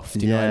gives off. Do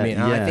you know what I mean?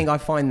 And I think I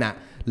find that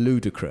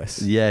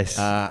ludicrous. Yes.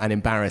 And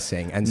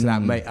embarrassing. And so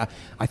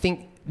I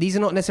think these are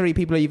not necessarily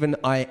people even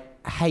I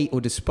hate or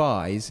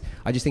despise.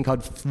 I just think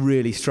I'd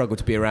really struggle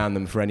to be around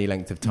them for any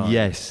length of time.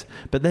 Yes,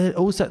 but there's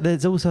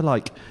also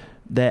like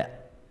they're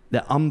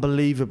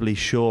unbelievably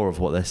sure of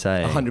what they're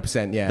saying.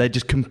 100%, yeah. They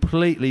just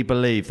completely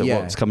believe that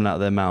what's coming out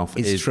of their mouth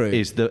is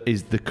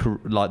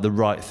the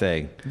right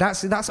thing.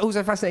 That's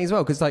also fascinating as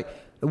well, because like,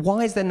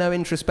 why is there no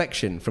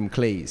introspection from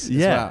Cleese?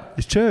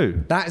 It's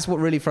true. That is what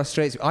really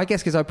frustrates me. I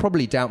guess because I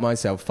probably doubt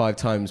myself 5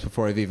 times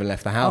before I've even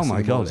left the house. Oh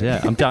my God,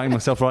 yeah. I'm doubting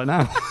myself right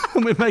now.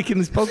 We're making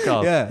this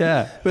podcast.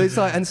 Yeah. But it's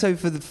like, and so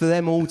for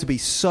them all to be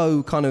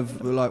so kind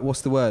of like,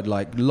 what's the word?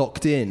 Like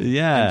locked in.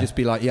 Yeah. And just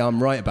be like, yeah,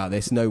 I'm right about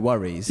this. No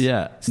worries.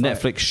 Yeah. It's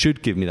Netflix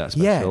should give me that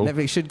special. Yeah,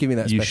 Netflix should give me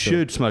that special. You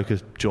should smoke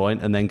a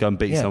joint and then go and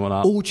beat someone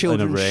up. All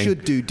children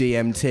should do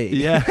DMT.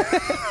 Yeah.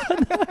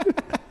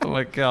 Oh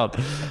my God.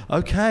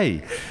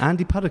 Okay.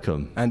 Andy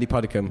Puddicombe.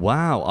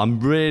 Wow. I'm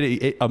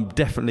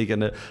definitely going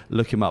to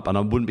look him up, and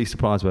I wouldn't be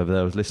surprised whether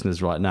there was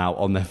listeners right now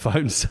on their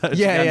phones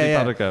searching Andy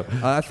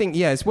Puddicombe. I think,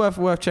 it's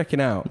worth checking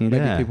out.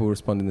 Maybe people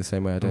respond in the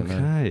same way. I don't know.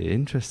 Okay.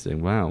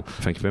 Interesting. Wow.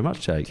 Thank you very much,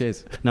 Jake.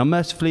 Cheers. Now,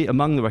 mercifully,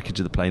 among the wreckage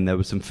of the plane, there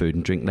was some food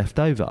and drink left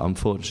over.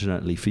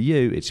 Unfortunately for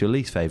you, it's your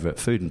least favourite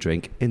food and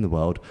drink in the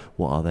world.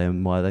 What are they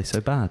and why are they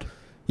so bad?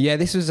 Yeah,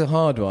 this was a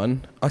hard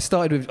one. I'll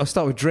start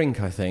with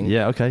drink, I think.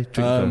 Yeah, okay.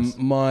 Drink first.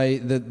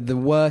 The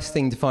worst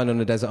thing to find on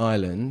a desert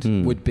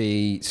island would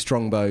be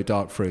Strongbow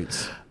dark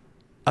fruits.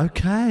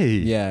 Okay.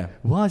 Yeah.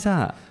 Why is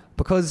that?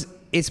 Because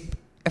it's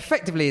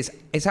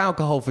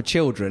alcohol for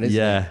children,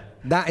 isn't it?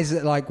 That is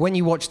like, when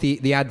you watch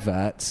the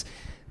adverts,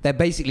 they're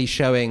basically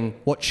showing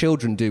what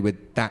children do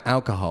with that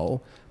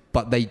alcohol,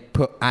 but they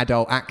put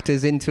adult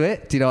actors into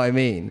it. Do you know what I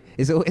mean?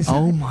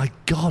 Oh my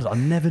God, I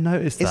never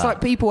noticed that. It's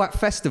like people at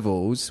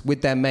festivals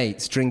with their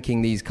mates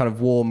drinking these kind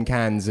of warm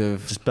cans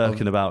of... Just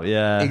Birkin about,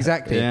 yeah.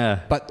 Exactly. Yeah.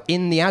 But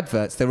in the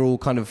adverts, they're all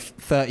kind of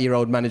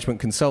 30-year-old management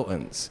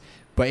consultants.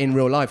 But in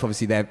real life,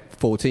 obviously, they're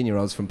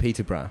 14-year-olds from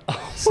Peterborough.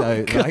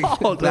 Oh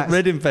God, like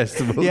Reading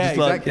Festival. Yeah,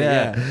 exactly.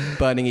 Yeah.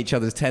 Burning each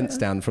other's tents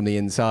down from the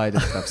inside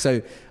and stuff.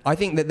 So I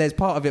think that there's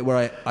part of it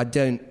where I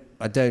don't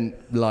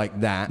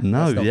like that.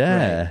 No,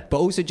 great. But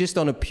also just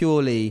on a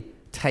purely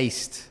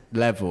taste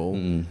level,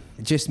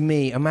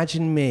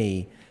 imagine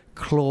me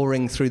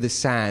clawing through the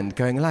sand,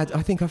 going, lad,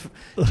 I think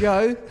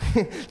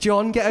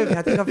John, get over here.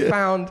 I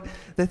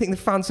think they've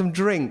found some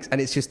drinks,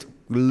 and it's just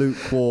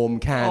lukewarm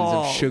cans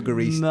of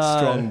sugary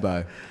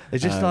Strongbow. It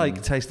just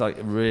tastes like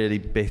really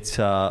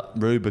bitter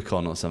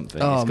Rubicon or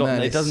something.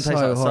 It doesn't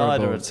taste like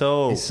cider at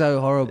all. It's so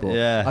horrible.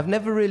 Yeah. I've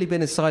never really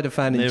been a cider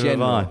fan in Neither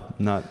general. have I.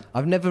 No.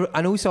 I've never,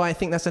 and also I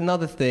think that's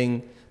another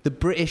thing. The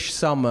British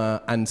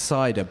summer and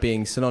cider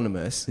being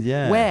synonymous.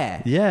 Yeah.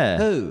 Where? Yeah.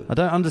 Who? I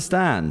don't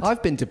understand.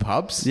 I've been to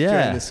pubs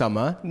during the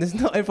summer. There's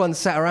not everyone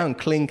sat around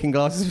clinking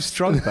glasses of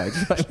Strongbow.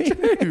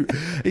 True.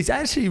 It's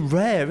actually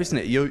rare, isn't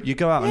it? You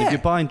go out and if you're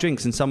buying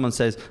drinks and someone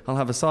says, "I'll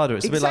have a cider,"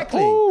 it's a bit like,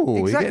 "Oh,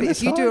 exactly."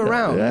 If you do a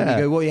round and you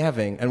go, "What are you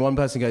having?" and one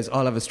person goes,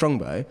 "I'll have a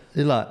Strongbow,"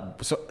 you're like,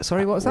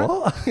 "Sorry, what was that?"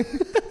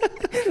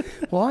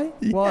 Why?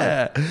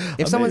 Yeah.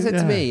 If someone said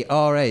to me,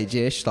 our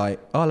age-ish, like,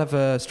 "I'll have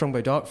a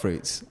Strongbow dark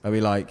fruits," I'd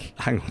be like,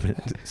 "Hang on a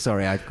minute.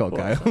 Sorry, I've got to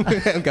go.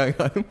 I'm going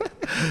home."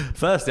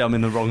 Firstly, I'm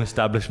in the wrong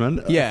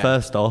establishment. Yeah.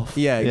 First off.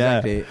 Yeah,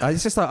 exactly.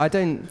 It's just like, I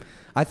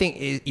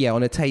think,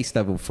 on a taste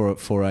level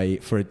for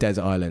a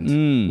desert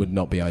island would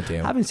not be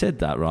ideal. Having said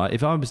that, right,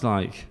 if I was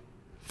like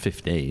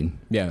 15,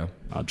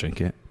 I'd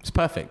drink it. It's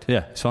perfect.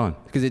 Yeah, it's fine.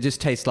 Because it just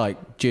tastes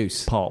like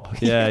juice.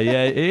 Pop. Yeah,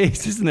 it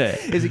is, isn't it?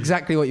 It's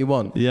exactly what you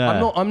want. Yeah.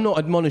 I'm not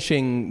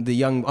admonishing the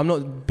young. I'm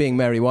not being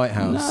Mary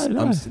Whitehouse. No.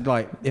 I'm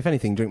like, if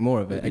anything, drink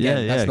more of it.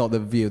 Again, that's not the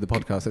view of the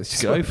podcast. That's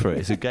just go for it.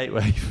 It's a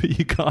gateway for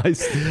you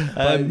guys.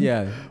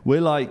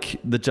 We're like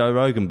the Joe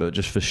Rogan, but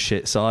just for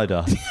shit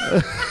cider.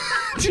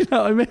 Do you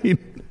know what I mean?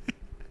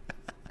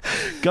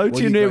 Go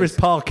to your nearest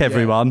park,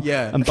 everyone,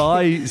 and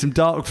buy some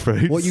dark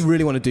fruits. What you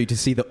really want to do to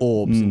see the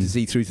orbs and to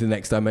see through to the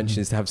next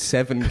dimension is to have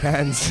 7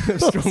 cans of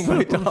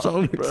Strongbow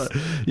dark fruits.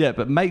 Yeah,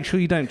 but make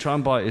sure you don't try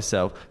and buy it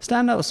yourself.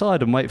 Stand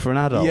outside and wait for an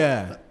adult.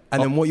 Yeah.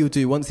 And then what you'll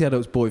do, once the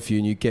adults boil for you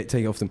and you take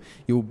it off them,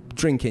 you'll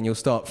drink it and you'll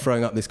start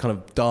throwing up this kind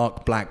of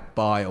dark black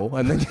bile.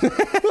 And then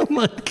oh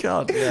my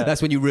God. Yeah.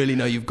 That's when you really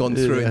know you've gone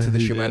through into the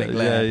shamanic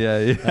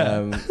layer.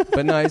 Yeah.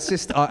 But no, it's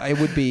just, it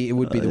would be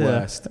the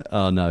worst.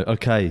 Oh no.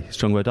 Okay.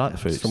 Strongbow dark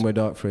fruits. Strongbow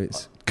dark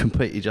fruits.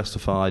 Completely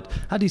justified.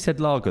 Had you said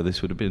lager,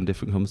 this would have been a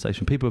different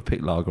conversation. People have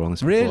picked lager on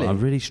this before. Really? I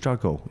really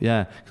struggle.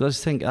 Yeah. Because I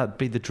just think that'd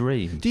be the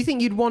dream. Do you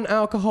think you'd want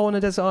alcohol on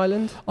a desert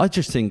island? I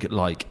just think,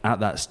 like,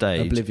 at that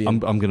stage,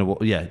 oblivion. I'm going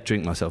to,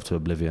 drink myself to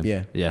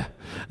oblivion. Yeah.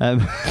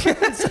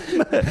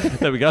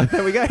 There we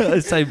go.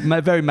 Say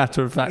very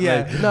matter of fact.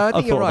 Yeah. No, I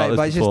think you're right.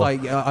 But it's just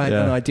like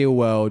an ideal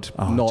world.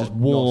 Just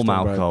warm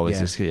not alcohol. It's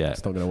just,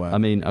 it's not going to work. I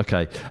mean,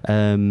 okay.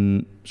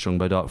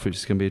 Strongbow dark fruits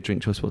is going to be a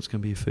drink choice. What's going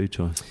to be your food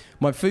choice?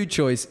 My food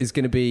choice is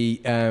going to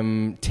be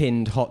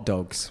tinned hot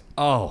dogs.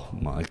 Oh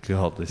my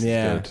God, this is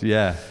good.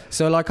 Yeah.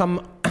 So like I'm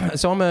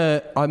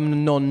a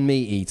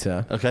non-meat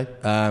eater. Okay.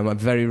 I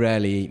very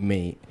rarely eat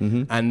meat,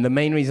 and the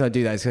main reason I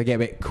do that is 'cause I get a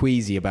bit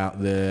queasy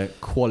about the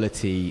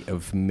quality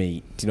of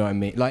meat. Do you know what I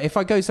mean? Like if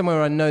I go somewhere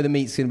where I know the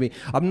meat's going to be,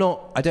 I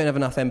don't have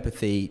enough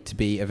empathy to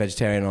be a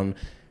vegetarian on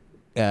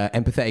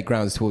empathetic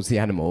grounds towards the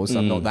animals.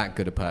 I'm not that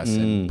good a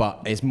person,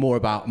 but it's more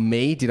about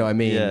me. Do you know what I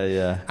mean?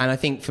 Yeah. And I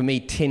think for me,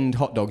 tinned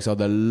hot dogs are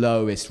the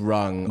lowest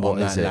rung on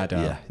that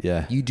ladder.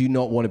 Yeah. You do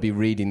not want to be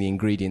reading the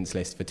ingredients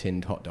list for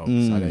tinned hot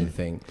dogs. I don't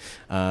think.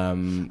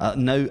 At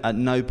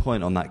no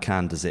point on that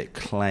can does it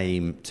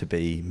claim to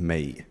be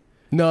meat.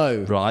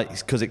 No. Right?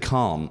 Because it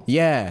can't.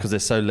 Yeah. Because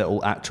there's so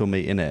little actual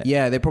meat in it.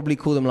 Yeah, they probably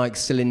call them like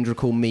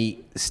cylindrical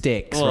meat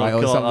sticks, Oh, right?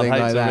 Or God, something I'd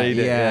hate like to that. read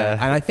it, yeah.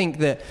 And I think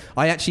that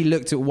I actually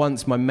looked at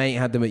once, my mate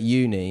had them at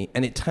uni,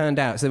 and it turned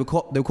out, so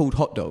they were called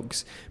hot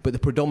dogs, but the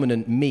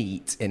predominant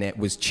meat in it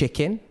was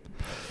chicken.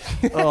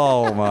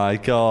 Oh my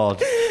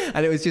God.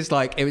 And it was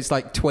like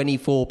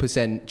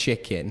 24%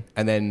 chicken,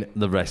 and then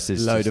the rest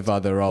is load of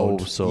other all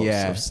sorts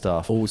of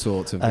stuff. All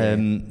sorts of.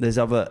 There's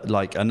other,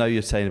 like, I know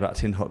you're saying about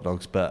tin hot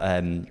dogs, but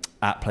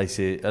at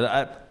places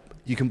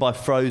you can buy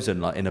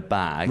frozen, like in a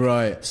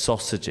bag,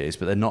 sausages,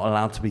 but they're not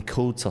allowed to be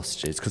called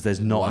sausages because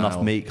there's not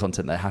enough meat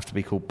content. They have to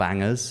be called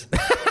bangers.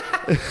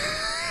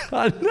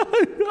 I know.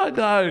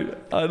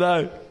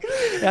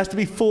 It has to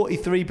be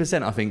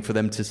 43%, I think, for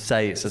them to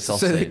say it's a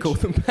sausage. So they call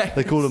them bangers.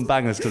 They call them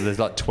bangers because there's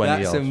like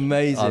 20 That's of.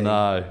 amazing. I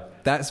know.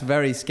 That's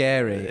very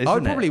scary. Isn't I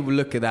would it? probably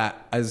look at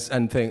that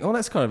and think, oh,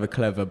 that's kind of a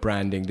clever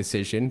branding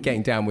decision,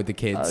 getting down with the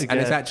kids. And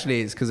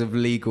it's because of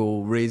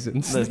legal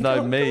reasons. There's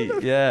no meat,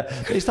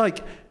 It's like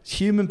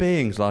human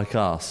beings like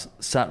us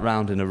sat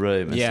round in a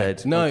room and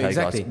said,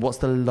 guys, what's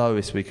the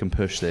lowest we can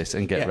push this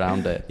and get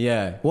round it?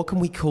 Yeah. What can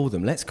we call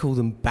them? Let's call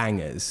them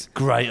bangers.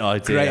 Great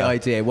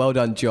idea. Well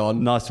done,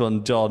 John. Nice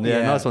one, John.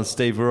 Yeah, nice one,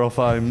 Steve. We're off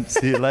home.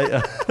 See you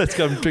later. Let's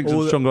go and drink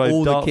some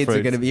Strongbow dark fruits.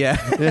 Are going to be,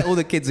 all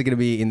the kids are going to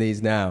be eating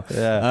these now.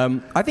 Yeah.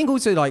 I think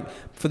also, like,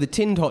 for the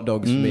tinned hot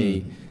dogs, for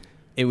me,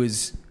 it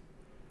was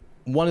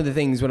one of the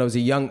things when I was a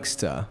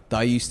youngster that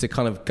I used to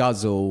kind of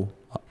guzzle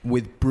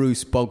with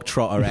Bruce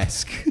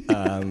Bogtrotter-esque,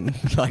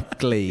 like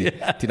Glee.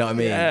 Yeah. Do you know what I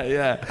mean?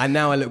 Yeah. And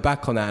now I look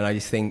back on that and I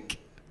just think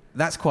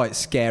that's quite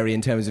scary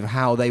in terms of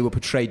how they were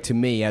portrayed to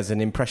me as an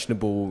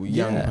impressionable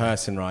young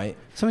person, right?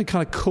 Something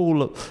kind of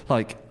cool,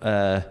 like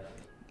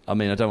I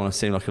mean, I don't want to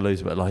seem like a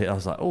loser, but like I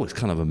was like, oh, it's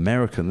kind of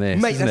American,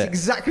 this, Mate, that's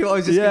exactly what I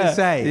was just going to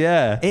say.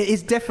 Yeah. It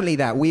is definitely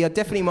that. We are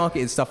definitely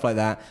marketed stuff like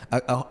that.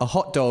 A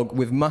hot dog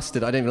with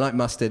mustard. I don't even like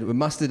mustard. With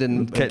mustard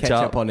and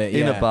ketchup on it.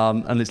 In a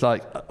bun. And it's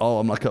like, oh,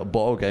 I'm like at a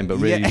bottle game, but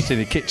really it's in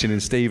a kitchen in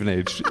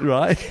Stevenage,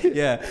 right?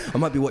 Yeah. I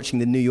might be watching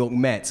the New York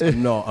Mets.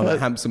 I'm not. I'm at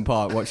Hampson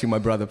Park watching my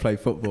brother play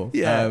football.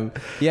 Yeah.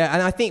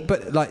 And I think,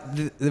 but like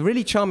the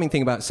really charming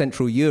thing about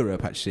Central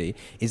Europe, actually,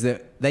 is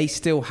that they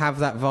still have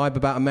that vibe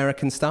about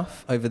American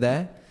stuff over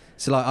there.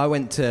 So like I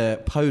went to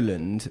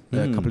Poland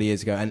a couple of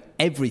years ago, and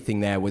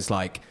everything there was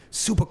like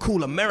super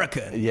cool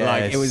American. Yes.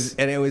 Like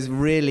it was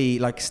really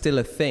like still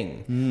a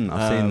thing.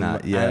 I've seen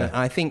that. Yeah, and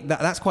I think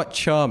that's quite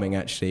charming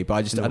actually.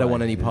 But I don't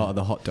want any part of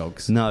the hot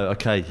dogs. No,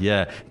 okay,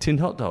 yeah,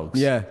 tinned hot dogs.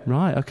 Yeah,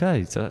 right.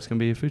 Okay, so that's going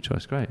to be your food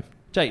choice. Great.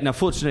 Jake, now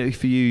fortunately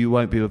for you, you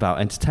won't be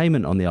without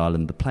entertainment on the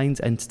island. The plane's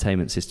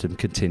entertainment system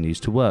continues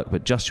to work,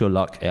 but just your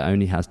luck, it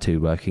only has 2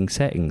 working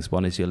settings.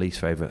 One is your least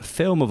favourite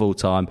film of all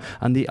time,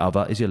 and the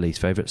other is your least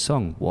favourite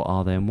song. What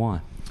are they and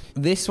why?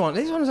 This one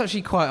was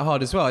actually quite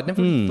hard as well. I'd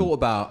never really thought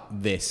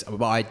about this,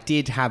 but I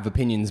did have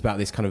opinions about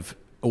this kind of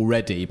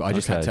already, but I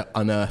just had to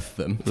unearth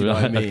them. Do you know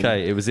what I mean?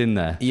 Okay, it was in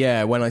there.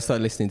 Yeah, when I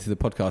started listening to the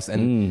podcast.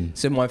 And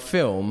so my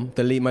film,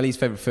 my least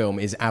favourite film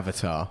is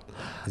Avatar.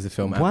 Is the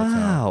film Avatar.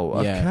 Wow,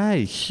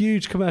 okay.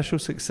 Huge commercial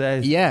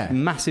success. Yeah.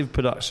 Massive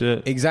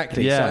production.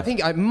 Exactly. Yeah. So I think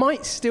it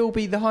might still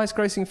be the highest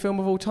grossing film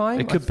of all time.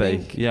 It could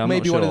be. Yeah, I'm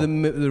maybe not sure.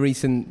 one of the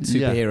recent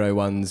superhero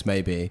ones,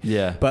 maybe.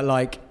 Yeah. But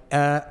like,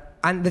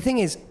 and the thing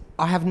is,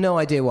 I have no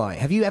idea why.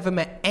 Have you ever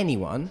met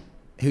anyone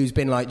who's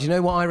been like, do you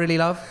know what I really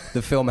love?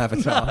 The film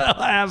Avatar. No,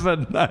 I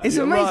haven't. No, it's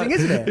amazing, right.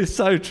 isn't it? It's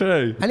so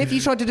true. And if you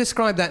tried to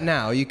describe that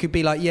now, you could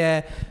be like,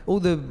 yeah,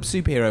 all the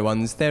superhero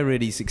ones, they're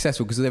really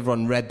successful because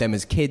everyone read them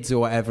as kids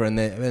or whatever, and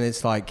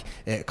it's like,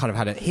 it kind of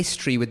had a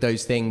history with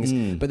those things.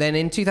 But then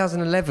in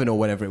 2011 or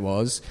whatever it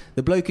was,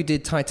 the bloke who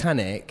did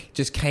Titanic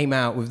just came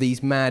out with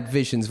these mad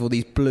visions of all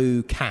these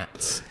blue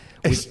cats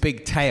with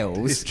big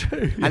tails. It's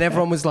true. And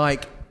everyone was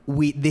like,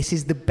 this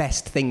is the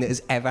best thing that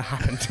has ever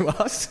happened to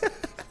us.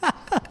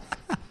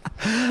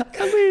 I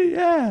mean,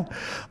 yeah.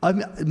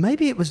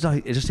 Maybe it was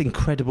like just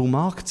incredible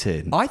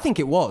marketing. I think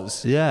it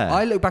was. Yeah.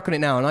 I look back on it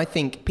now and I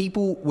think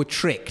people were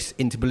tricked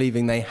into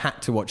believing they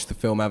had to watch the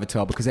film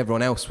Avatar because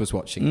everyone else was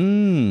watching it.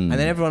 And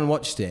then everyone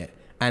watched it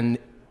and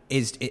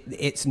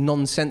it's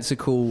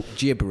nonsensical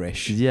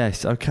gibberish.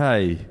 Yes,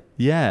 okay.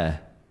 Yeah.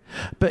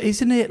 But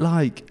isn't it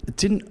like,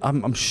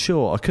 I'm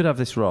sure, I could have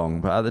this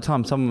wrong, but at the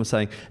time someone was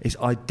saying it's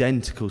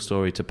identical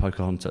story to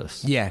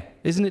Pocahontas. Yeah.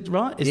 Isn't it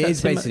right? It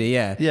is basically,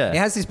 yeah. Yeah. It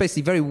has this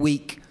basically very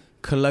weak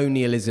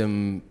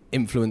colonialism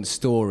influenced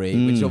story,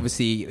 which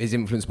obviously is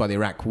influenced by the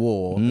Iraq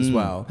War as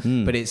well.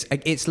 But it's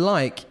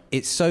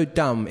so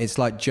dumb, it's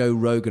like Joe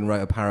Rogan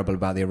wrote a parable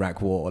about the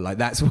Iraq War. Like,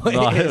 that's what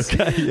it is.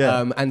 Okay,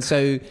 yeah. And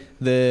so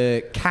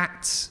the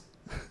cats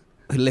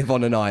who live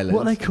on an island.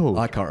 What are they called?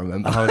 I can't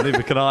remember. Oh,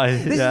 neither can I.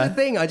 This is the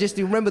thing. I just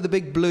remember the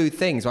big blue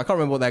things. I can't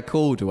remember what they're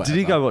called or whatever.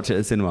 Did you go watch it at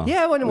the cinema?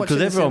 Yeah, I went and watched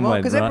it at the cinema.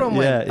 Because everyone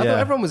went. I thought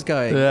everyone was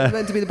going. Yeah. It was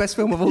meant to be the best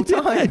film of all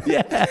time.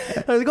 Yeah.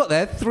 And they got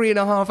there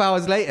 3.5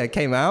 hours later,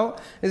 came out.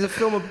 There's a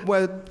film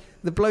where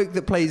the bloke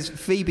that plays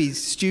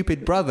Phoebe's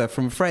stupid brother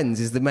from Friends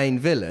is the main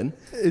villain.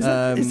 Is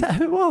that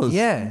who it was?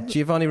 Yeah,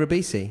 Giovanni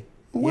Ribisi.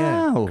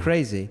 Wow. Yeah,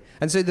 crazy.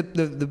 And so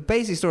the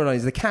basic storyline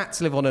is the cats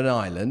live on an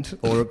island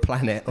or a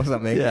planet or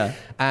something. Yeah.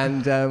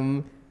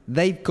 And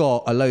they've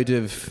got a load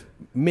of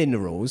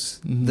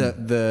minerals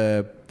that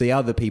the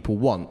other people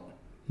want,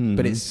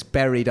 but it's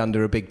buried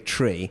under a big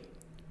tree.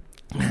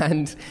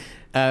 And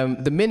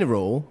the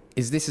mineral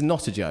this is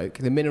not a joke,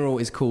 the mineral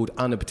is called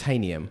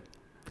unobtainium,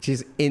 which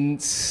is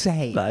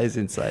insane. That is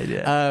insane,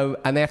 yeah.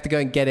 And they have to go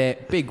and get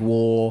it, big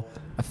war.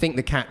 I think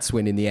the cats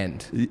win in the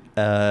end.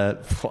 I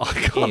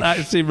can't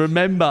actually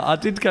remember. I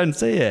did go and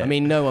see it. I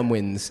mean, no one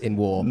wins in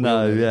war.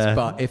 No, yeah.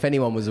 But if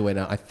anyone was a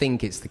winner, I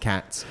think it's the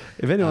cats.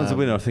 If anyone's a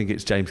winner, I think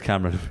it's James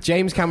Cameron.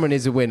 James Cameron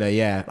is a winner,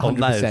 yeah,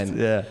 100%.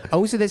 Yeah.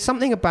 Also, there's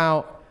something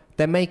about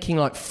they're making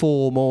like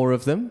 4 more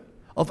of them.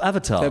 Of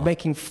Avatar? They're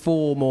making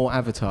 4 more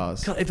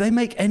avatars. God, if they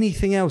make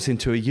anything else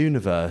into a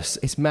universe...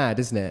 It's mad,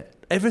 isn't it?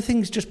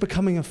 Everything's just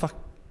becoming a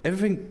No,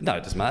 it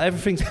doesn't matter.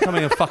 Everything's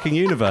becoming a fucking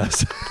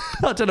universe.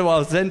 I don't know why I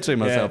was centering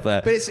myself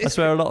there. But I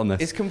swear a lot on this.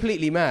 It's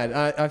completely mad.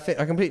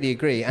 I completely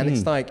agree. And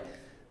it's like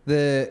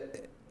to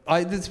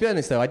be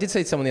honest though, I did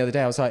say to someone the other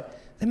day, I was like,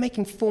 they're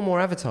making 4 more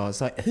avatars.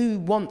 Like, who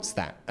wants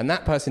that? And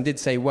that person did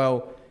say,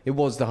 well, it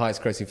was the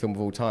highest grossing film of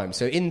all time.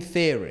 So in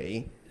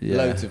theory,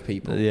 loads of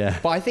people. Yeah.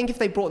 But I think if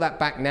they brought that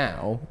back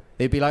now,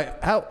 they'd be like,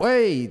 oh,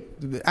 wait,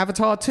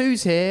 Avatar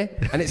 2's here.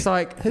 And it's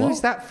like,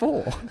 who's that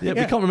for? Yeah,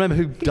 we can't remember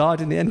who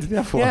died in the end of the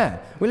other one. Yeah.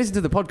 We listened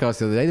to the podcast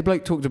the other day. The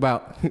bloke talked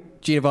about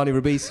Giovanni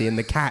Ribisi and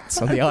the cats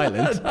on the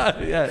island.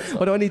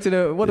 What do I need to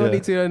know? What do I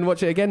need to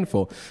watch it again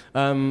for?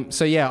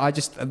 So yeah,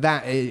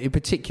 it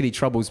particularly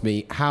troubles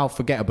me how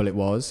forgettable it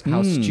was,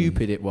 how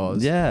stupid it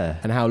was,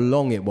 and how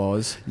long it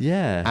was.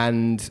 Yeah.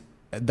 And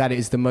that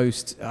is the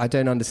most, I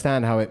don't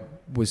understand how it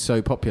was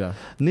so popular.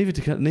 Neither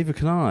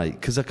can I,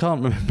 because I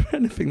can't remember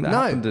anything that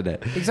happened in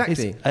it.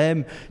 Exactly.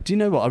 Do you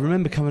know what? I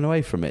remember coming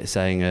away from it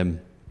saying,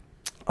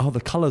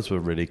 the colours were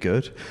really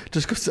good.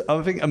 Just because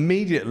I think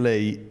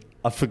immediately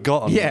I've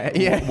forgotten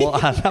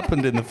what had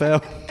happened in the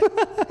film.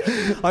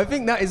 I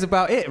think that is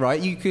about it, right?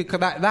 You could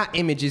that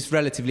image is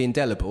relatively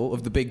indelible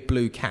of the big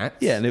blue cat.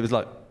 Yeah, and it was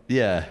like,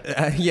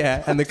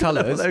 and the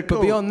colours. Cool.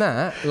 But beyond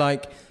that,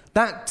 like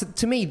that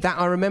to me, that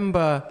I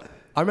remember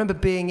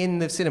being in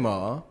the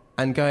cinema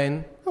and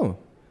going, oh,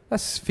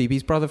 that's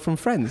Phoebe's brother from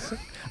Friends.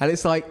 And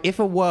it's like, if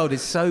a world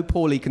is so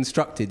poorly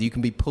constructed, you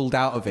can be pulled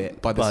out of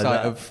it by the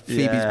sight of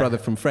Phoebe's brother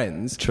from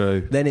Friends.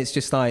 True. Then it's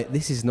just like,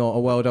 this is not a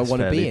world I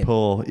want to be in.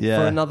 Poor, for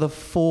another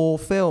 4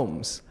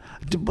 films.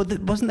 But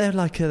wasn't there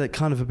like a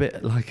kind of a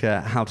bit like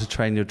a How to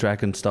Train Your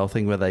Dragon style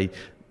thing where they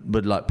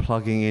were like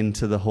plugging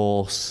into the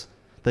horse?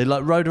 They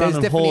like rode around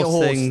on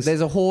horse things.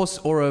 There's a horse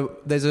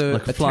there's a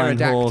flying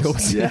pterodactyl.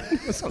 Horse. Yeah.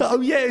 Oh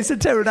yeah, it's a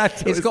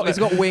pterodactyl. It's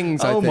got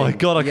wings. I think. My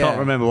god, I can't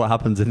remember what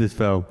happens in this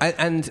film.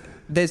 And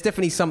there's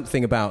definitely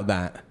something about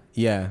that.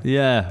 Yeah.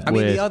 Yeah. I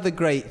mean, the other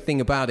great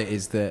thing about it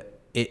is that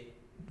it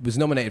was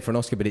nominated for an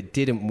Oscar, but it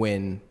didn't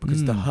win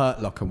because The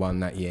Hurt Locker won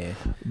that year.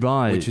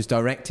 Right. Which was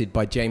directed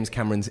by James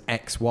Cameron's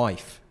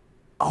ex-wife.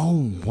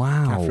 Oh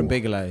wow. Catherine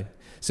Bigelow.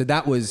 So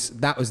that's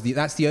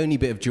the only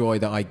bit of joy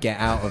that I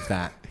get out of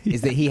that.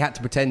 Is that he had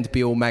to pretend to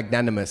be all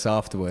magnanimous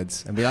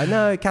afterwards and be like,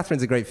 no,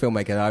 Catherine's a great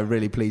filmmaker. I'm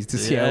really pleased to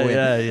see her win.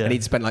 Yeah. And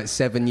he'd spent like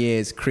 7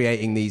 years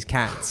creating these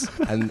cats.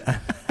 And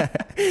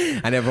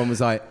and everyone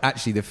was like,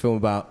 actually, the film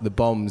about the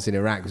bombs in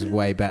Iraq was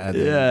way better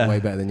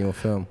than your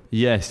film.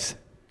 Yes.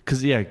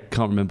 Because,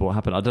 can't remember what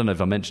happened. I don't know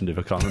if I mentioned it,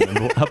 I can't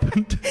remember what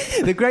happened.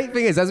 The great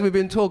thing is, as we've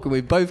been talking,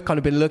 we've both kind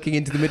of been looking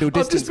into the middle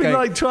distance. I've just been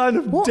like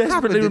trying to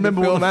desperately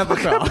remember what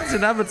happens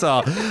in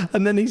Avatar.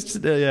 And then he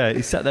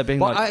sat there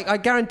being I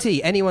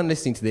guarantee anyone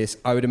listening to this,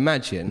 I would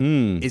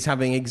imagine, is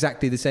having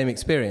exactly the same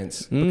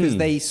experience. Because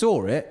they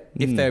saw it,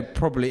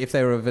 if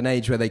they were of an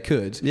age where they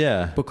could.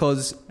 Yeah.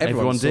 Because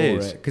everyone saw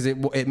it. Because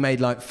it made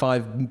like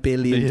 $5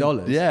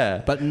 billion.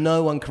 Yeah. But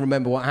no one can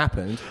remember what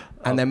happened.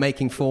 And they're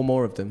making 4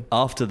 more of them.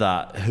 After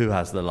that, who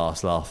has the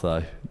last laugh,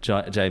 though?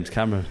 James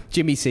Cameron.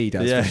 Jimmy C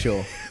does, for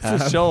sure. For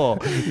sure.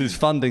 Who's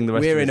funding the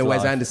rest of his life. We're in a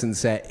Wes Anderson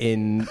set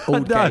in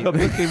Aldgate. I'm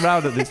looking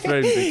around at this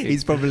room.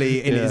 He's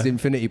probably in his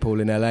infinity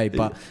pool in LA.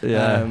 But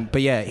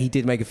he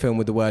did make a film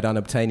with the word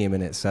unobtainium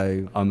in it.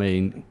 So I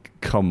mean,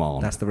 come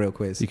on. That's the real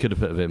quiz. You could have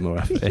put a bit more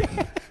effort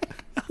in.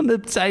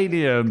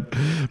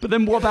 Unobtainium. But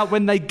then what about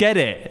when they get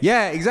it?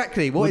 Yeah,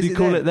 exactly. What do you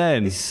call it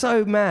then? It's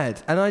so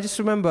mad. And I just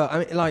remember,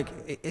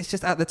 it's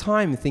just at the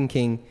time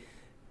thinking,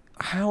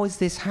 how has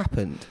this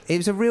happened?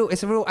 It's a real,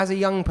 as a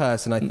young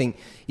person, I think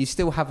you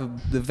still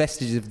have the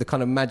vestiges of the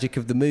kind of magic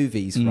of the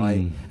movies,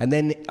 right? And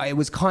then it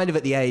was kind of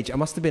at the age, I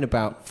must have been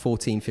about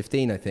 14,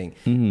 15, I think.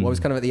 I was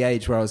kind of at the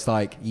age where I was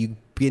like, you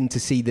begin to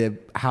see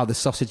how the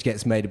sausage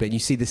gets made a bit. You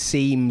see the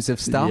seams of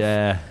stuff.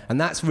 Yeah.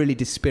 And that's really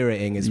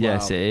dispiriting as well.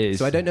 Yes, it is.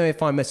 So I don't know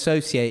if I'm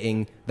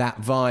associating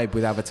that vibe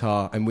with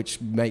Avatar, and which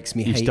makes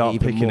me hate it even more. You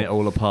start picking it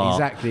all apart.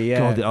 Exactly, yeah.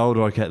 God, the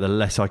older I get, the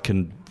less I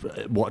can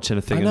watch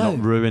anything and not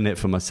ruin it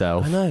for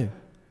myself. I know.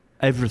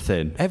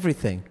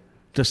 Everything.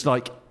 Just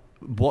like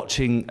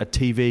watching a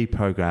TV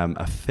program,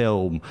 a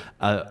film,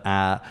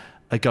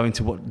 going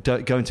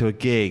to a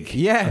gig,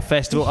 a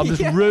festival. I'm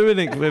just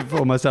ruining it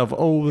for myself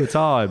all the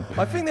time.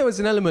 I think there was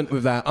an element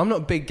with that. I'm not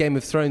a big Game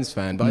of Thrones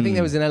fan, but I think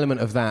there was an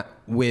element of that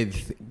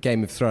with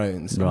Game of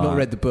Thrones. Right. I've not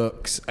read the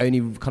books,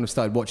 only kind of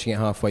started watching it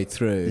halfway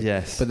through.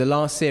 Yes. But the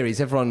last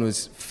series, everyone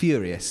was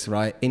furious,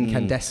 right?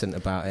 Incandescent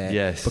about it.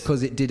 Yes.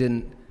 Because it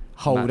didn't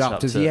hold up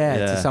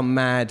to some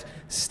mad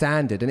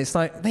standard. And it's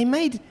like, they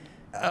made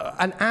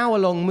an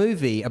hour-long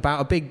movie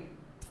about a big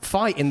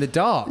fight in the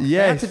dark. Yes.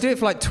 They had to do it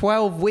for like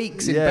 12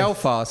 weeks in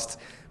Belfast.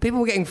 People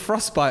were getting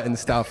frostbite and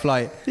stuff.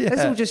 Like,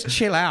 let's all just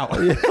chill out.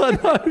 I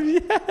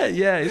know.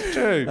 Yeah, it's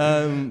true.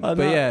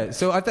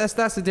 So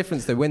that's the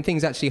difference, though. When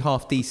things actually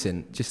half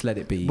decent, just let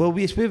it be. Well,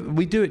 we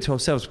do it to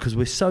ourselves because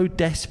we're so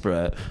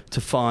desperate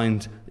to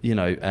find,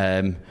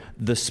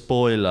 the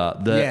spoiler,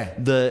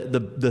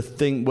 the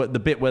thing, the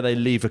bit where they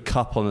leave a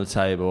cup on the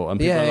table, and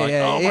people are like,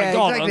 "Oh my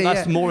god!" Exactly,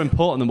 that's more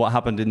important than what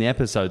happened in the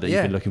episode that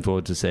you've been looking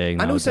forward to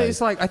seeing. And nowadays. Also,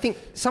 it's like, I think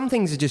some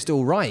things are just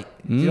all right.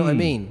 Do you know what I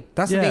mean?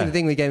 That's the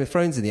thing with Game of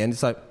Thrones. In the end,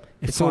 it's like,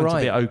 it's all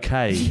right. To be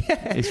okay.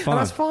 It's fine.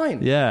 And that's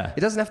fine. Yeah.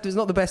 It doesn't have to. It's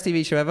not the best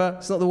TV show ever.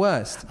 It's not the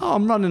worst. Oh,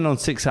 I'm running on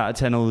 6 out of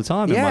 10 all the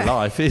time in my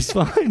life. It's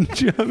fine.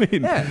 Do you know what I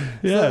mean?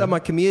 Yeah. Like my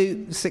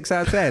commute, 6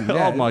 out of 10.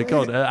 Yeah. Oh my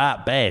god,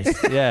 at best.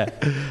 Yeah.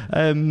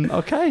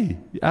 Okay.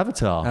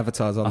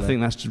 Avatar's on there. I think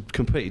that's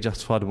completely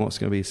justified in what's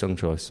going to be your song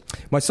choice.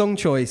 My song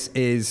choice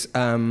is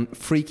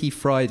 "Freaky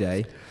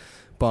Friday"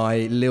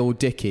 by Lil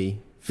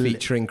Dicky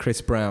featuring Chris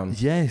Brown.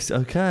 Yes.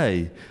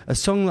 Okay. A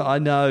song that I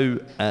know.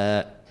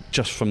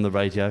 Just from the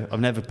radio.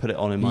 I've never put it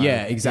on in my...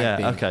 Yeah,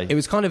 exactly. Yeah, okay. It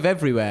was kind of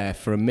everywhere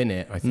for a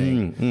minute, I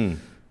think.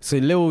 So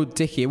Lil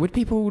Dicky, would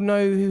people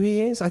know who he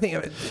is? I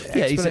think...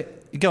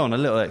 Go on, a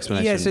little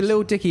explanation. Yeah, so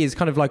Lil Dicky is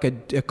kind of like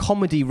a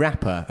comedy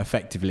rapper,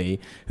 effectively,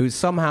 who's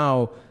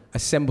somehow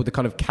assembled the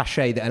kind of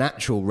cachet that an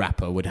actual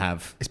rapper would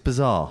have. It's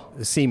bizarre.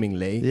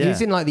 Seemingly. Yeah.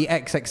 He's in like the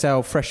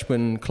XXL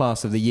freshman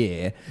class of the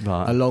year,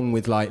 right, along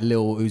with like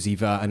Lil Uzi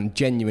Vert and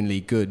genuinely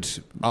good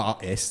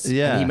artists.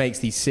 Yeah. And he makes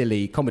these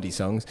silly comedy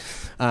songs.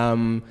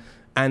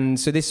 And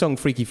so this song,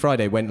 Freaky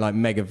Friday, went like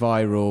mega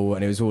viral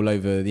and it was all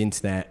over the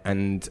internet.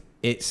 And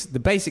it's the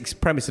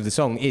basic premise of the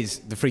song is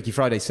the Freaky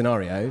Friday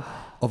scenario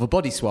of a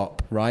body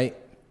swap, right?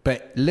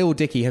 But Lil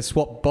Dicky has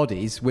swapped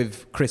bodies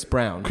with Chris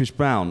Brown. Chris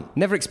Brown.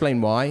 Never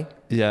explain why.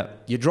 Yeah.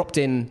 You're dropped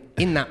in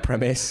that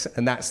premise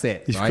and that's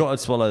it. You've right? got to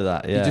swallow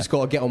that, yeah. You just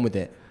got to get on with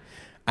it.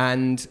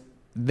 And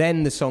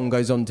then the song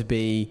goes on to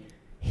be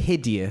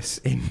hideous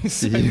in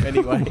so many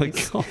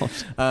ways. Oh my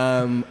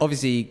God.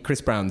 Obviously, Chris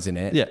Brown's in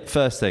it. Yeah,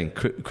 first thing,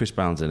 Chris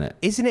Brown's in it.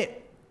 Isn't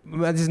it?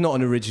 Well, this is not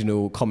an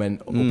original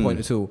comment or point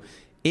at all.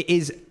 It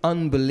is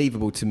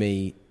unbelievable to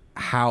me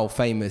how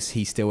famous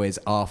he still is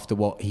after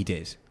what he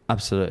did.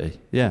 Absolutely,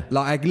 yeah.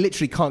 Like, I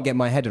literally can't get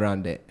my head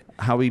around it.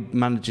 How he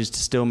manages to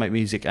still make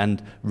music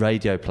and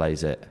radio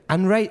plays it.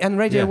 And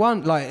Radio Yeah.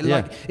 1, like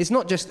it's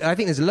not just... I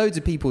think there's loads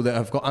of people that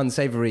have got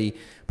unsavoury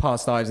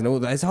past lives and all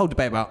that. There's a whole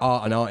debate about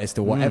art and artist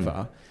or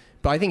whatever.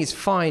 But I think it's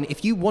fine.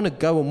 If you want to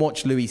go and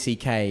watch Louis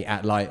C.K.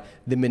 at, like,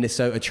 the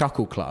Minnesota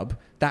Chuckle Club,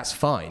 that's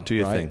fine. Do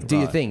your right? thing. Do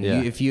your Right, thing.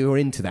 yeah. If you're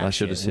into that I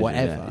should shit, have seen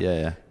whatever. it,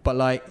 yeah. But,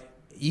 like...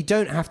 You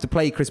don't have to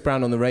play Chris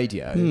Brown on the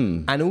radio.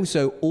 And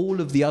also, all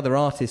of the other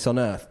artists on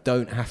earth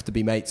don't have to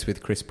be mates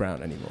with Chris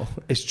Brown anymore.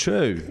 It's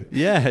true.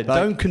 Yeah,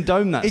 don't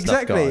condone that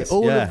stuff, guys. Exactly.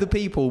 All Yeah. of the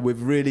people with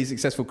really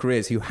successful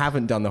careers who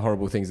haven't done the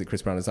horrible things that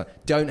Chris Brown has done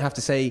don't have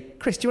to say,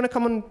 Chris, do you want to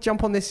come and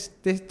jump on this?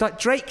 Like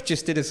Drake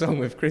just did a song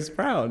with Chris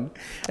Brown.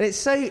 And it's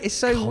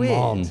so Come weird.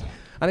 on.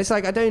 And it's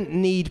like, I don't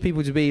need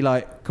people to be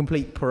like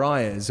complete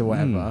pariahs or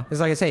whatever. It's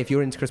like I say, if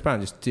you're into Chris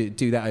Brown, just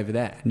do that over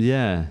there.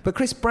 Yeah. But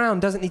Chris Brown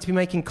doesn't need to be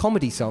making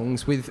comedy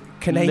songs with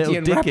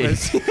Canadian Little Dicky.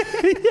 rappers.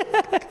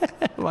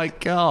 Oh my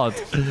God.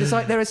 It's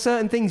like there are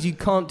certain things you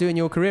can't do in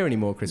your career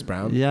anymore, Chris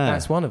Brown. Yeah.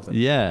 That's one of them.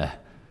 Yeah.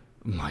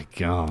 Oh my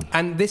God.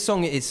 And this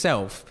song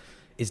itself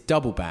is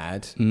double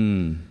bad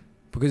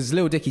because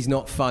Lil Dicky's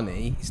not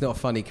funny. He's not a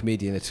funny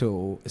comedian at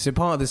all. So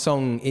part of the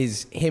song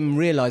is him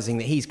realising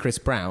that he's Chris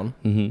Brown.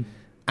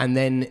 And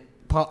then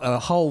a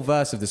whole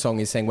verse of the song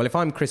is saying, well, if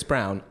I'm Chris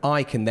Brown,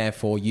 I can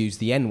therefore use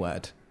the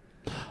N-word.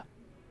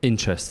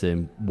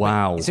 Interesting.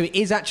 Wow. So it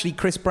is actually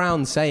Chris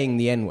Brown saying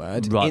the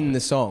N-word in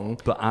the song.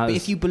 But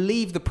if you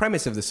believe the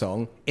premise of the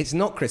song, it's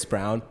not Chris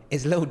Brown,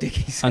 it's Lil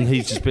Dicky saying And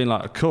he's just been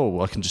like,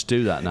 cool, I can just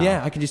do that now.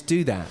 Yeah, I can just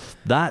do that.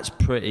 That's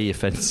pretty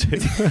offensive.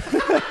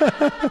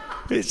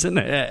 Isn't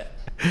it?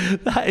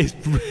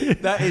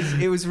 That is...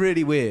 It was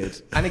really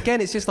weird. And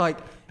again, it's just like...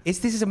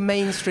 This is a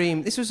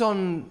mainstream... This was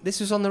on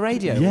the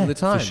radio all the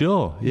time. for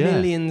sure. Yeah.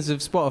 Millions of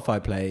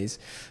Spotify plays.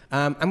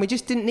 And we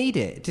just didn't need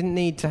it. It didn't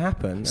need to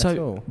happen at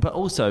all. But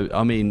also,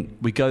 I mean,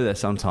 we go there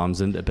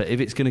sometimes, but if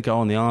it's going to go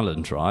on the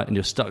island, right, and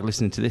you're stuck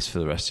listening to this for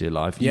the rest of your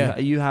life,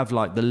 you have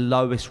like the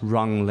lowest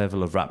rung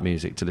level of rap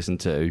music to listen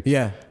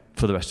to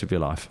for the rest of your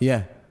life.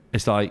 Yeah.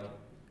 It's like...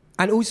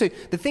 And also,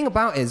 the thing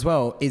about it as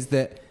well is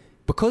that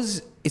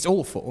because it's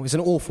awful, it's an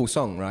awful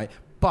song, right?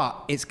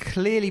 But it's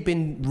clearly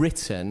been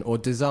written or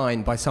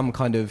designed by some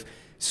kind of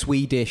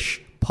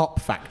Swedish pop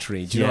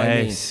factory. Do you know what I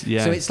mean?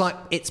 Yes. So it's like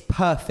it's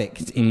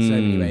perfect in so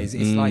many ways.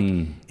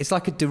 It's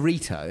like a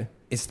Dorito.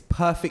 It's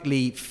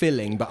perfectly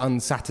filling but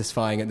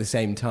unsatisfying at the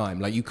same time.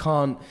 Like you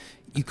can't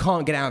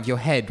get it out of your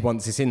head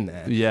once it's in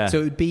there. Yeah.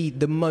 So it would be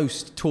the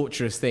most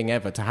torturous thing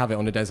ever to have it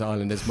on a desert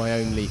island as my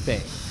only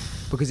thing.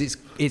 Because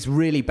it's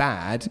really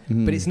bad,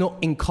 but it's not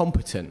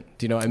incompetent.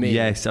 Do you know what I mean?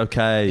 Yes,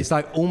 okay. It's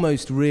like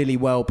almost really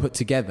well put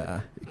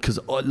together.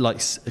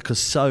 Because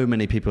so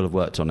many people have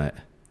worked on it.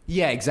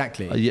 Yeah,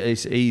 exactly.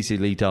 It's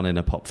easily done in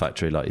a pop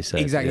factory, like you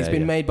said. Exactly. It's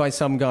been made by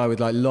some guy with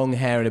like long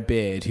hair and a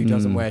beard who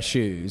doesn't wear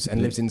shoes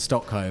and lives in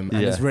Stockholm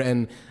and has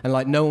written, and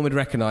like no one would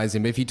recognise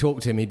him, but if you talk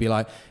to him, he'd be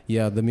like,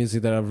 yeah, the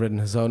music that I've written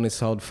has only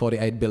sold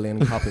 48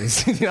 billion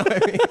copies. You know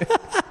what I mean?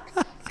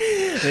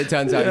 And it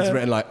turns out he's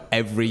written like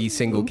every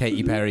single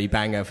Katy Perry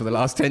banger for the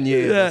last 10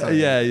 years.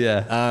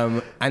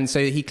 And so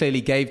he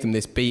clearly gave them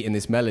this beat and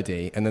this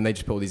melody, and then they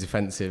just put all these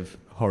offensive,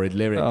 horrid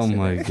lyrics. Oh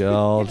my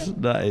God,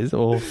 that is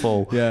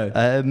awful.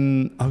 Yeah.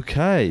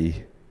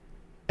 Okay.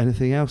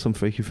 Anything else on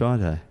Freaky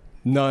Friday?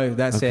 No,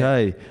 that's it.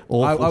 Okay.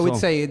 I would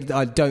say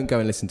I don't go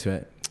and listen to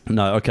it.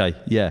 No, okay,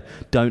 yeah.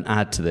 Don't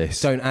add to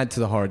this. Don't add to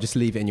the horror. Just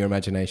leave it in your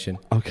imagination.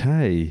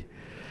 Okay.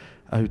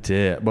 Oh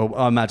dear. Well,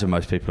 I imagine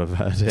most people have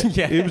heard it.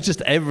 Yeah. It was just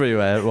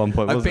everywhere at one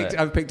point, wasn't it?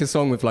 I've picked a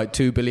song with like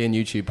 2 billion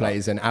YouTube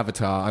plays and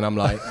Avatar, and I'm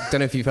like, don't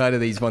know if you've heard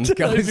of these ones,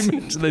 guys.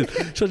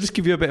 Shall I just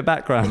give you a bit of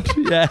background?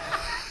 Yeah.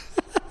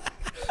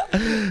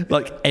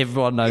 Like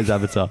everyone knows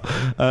Avatar.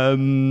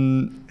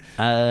 Thank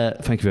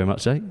you very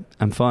much, Jake.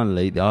 And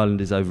finally, the island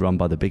is overrun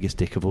by the biggest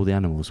dick of all the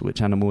animals.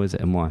 Which animal is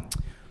it and why?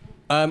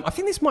 I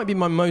think this might be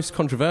my most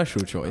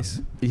controversial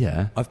choice.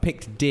 Yeah. I've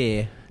picked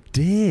deer.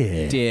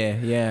 Deer? Deer,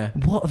 yeah.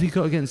 What have you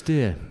got against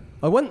deer?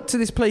 I went to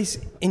this place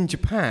in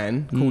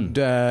Japan called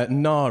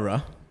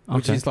Nara,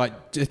 which is like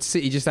a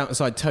city just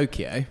outside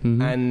Tokyo.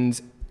 And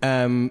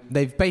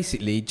they've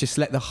basically just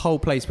let the whole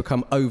place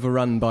become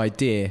overrun by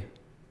deer.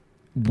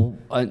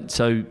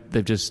 So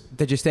they're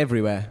just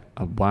everywhere.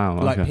 Oh, wow.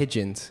 Like okay.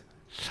 pigeons.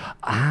 Okay.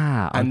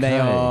 And they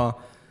are...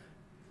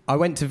 I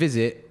went to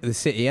visit the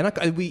city, and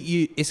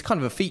it's kind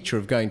of a feature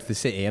of going to the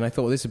city, and I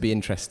thought this would be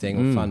interesting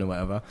or fun or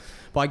whatever.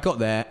 But I got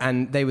there,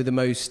 and they were the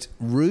most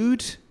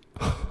rude,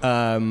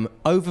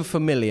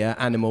 over-familiar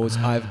animals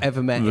I've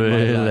ever met in my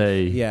life.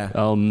 Really? Yeah.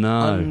 Oh,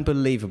 no.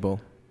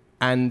 Unbelievable.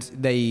 And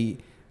they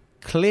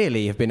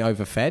clearly have been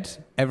overfed.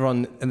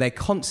 And they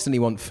constantly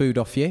want food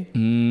off you.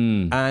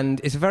 And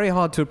it's very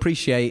hard to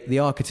appreciate the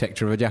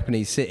architecture of a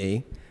Japanese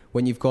city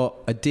when you've got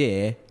a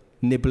deer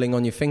nibbling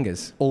on your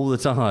fingers. All the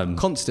time?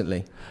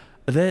 Constantly.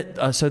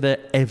 So they're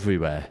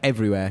everywhere?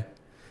 Everywhere.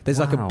 There's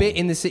like a bit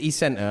in the city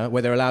centre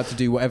where they're allowed to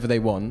do whatever they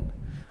want.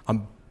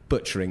 I'm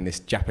butchering this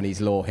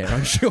Japanese law here,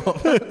 I'm sure.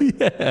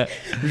 Yeah.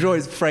 I'm sure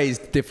it's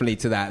phrased differently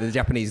to that. The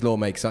Japanese law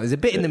makes sense. There's a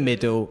bit in the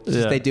middle.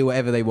 Just they do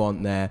whatever they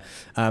want there.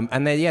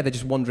 And they're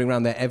just wandering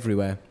around there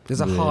everywhere.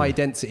 There's a high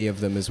density of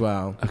them as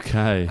well.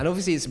 Okay. And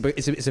obviously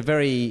it's a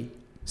very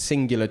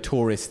singular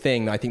tourist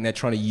thing that I think they're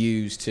trying to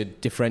use to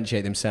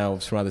differentiate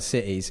themselves from other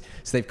cities.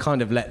 So they've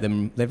kind of let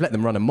them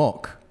run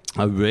amok.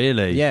 Oh,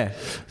 really? Yeah.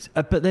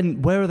 But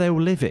then where are they all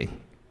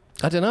living?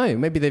 I don't know.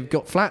 Maybe they've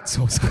got flats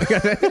or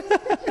something.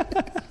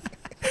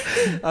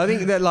 I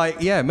think they're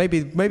like,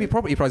 maybe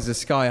property prices are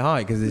sky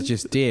high because there's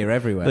just deer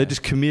everywhere. They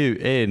just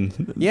commute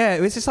in. Yeah,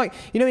 it's just like,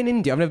 in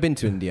India, I've never been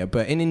to India,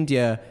 but in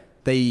India,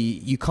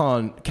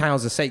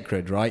 cows are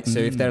sacred, right? So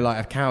if they're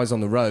like a cow is on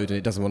the road and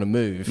it doesn't want to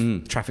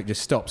move, traffic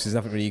just stops. There's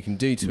nothing really you can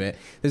do to it.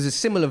 There's a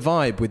similar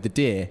vibe with the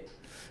deer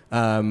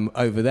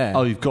over there.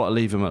 Oh, you've got to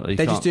leave them.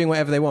 They're just doing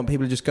whatever they want.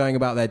 People are just going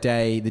about their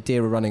day. The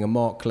deer are running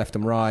amok, left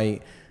and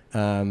right.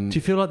 Do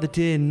you feel like the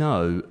deer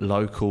know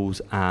locals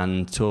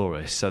and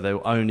tourists, so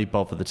they'll only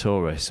bother the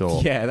tourists?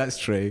 Or yeah, that's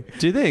true.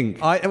 Do you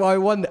think? I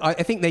wonder. I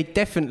think they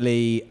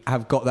definitely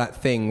have got that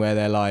thing where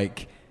they're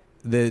like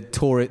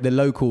the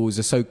locals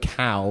are so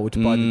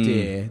cowed by the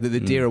deer that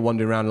the deer are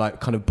wandering around like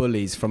kind of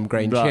bullies from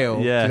Grange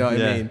Hill. Yeah, do you know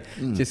what I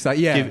mean? Just like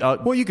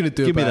what are you going to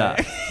do? Give me about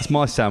that. It's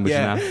my sandwich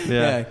now.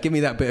 Yeah, give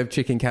me that bit of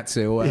chicken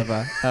katsu or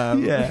whatever.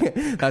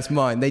 That's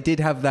mine. They did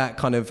have that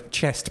kind of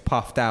chest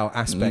puffed out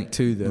aspect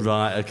to them,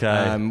 right?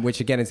 Okay. Which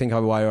again, I think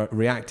why I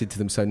reacted to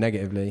them so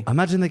negatively. I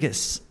imagine they get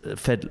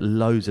fed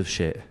loads of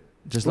shit.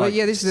 This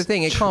is the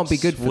thing. It can't be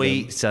good for them.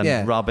 Sweets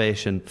and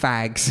rubbish and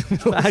fags,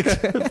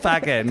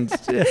 fag ends.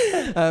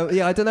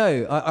 Yeah. I don't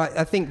know.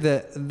 I think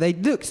that they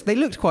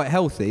looked quite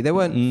healthy. They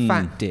weren't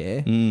fat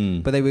deer,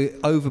 but they were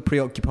over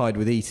preoccupied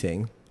with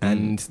eating,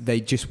 and they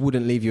just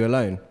wouldn't leave you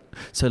alone.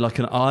 So, like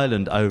an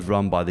island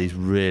overrun by these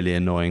really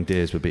annoying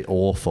deers would be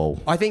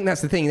awful. I think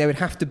that's the thing. They would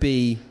have to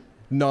be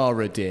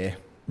Nara deer.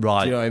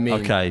 Right. Do you know what I mean?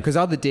 Okay. Because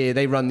other deer,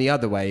 they run the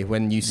other way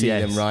when you see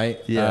them, right?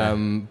 Yeah.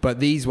 But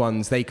these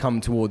ones, they come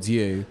towards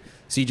you.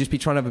 So you just be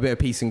trying to have a bit of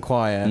peace and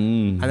quiet.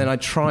 And then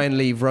I'd try and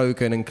leave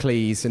Rogan and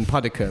Cleese and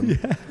Puddicombe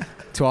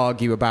to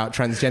argue about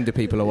transgender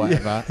people or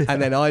whatever.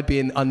 And then I'd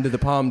be under the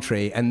palm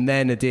tree, and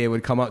then a deer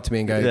would come up to me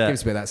and go, give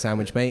us a bit of that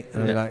sandwich, mate.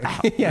 And I'd be like,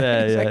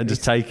 exactly. And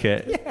just take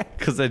it.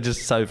 Because they're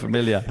just so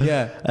familiar.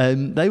 Yeah.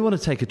 They want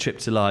to take a trip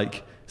to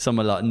like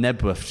somewhere like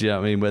Nebworth, do you know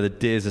what I mean, where the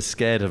deers are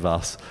scared of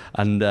us,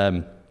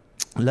 and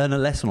learn a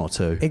lesson or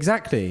two.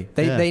 Exactly.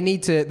 We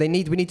need to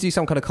do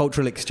some kind of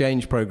cultural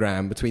exchange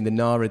program between the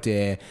Nara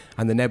deer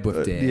and the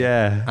Nebworth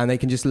deer. And they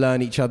can just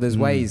learn each other's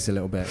ways a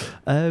little bit.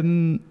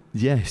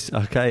 Yes.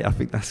 Okay. I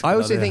think that's. I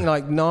also think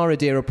like Nara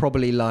deer are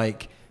probably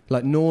like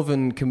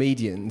northern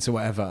comedians or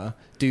whatever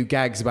do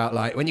gags about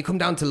like when you come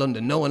down to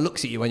London, no one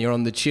looks at you when you're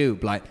on the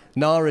tube. Like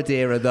Nara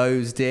deer are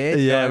those deer.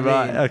 Yeah, you know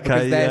right. I mean? Okay.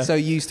 Because they're so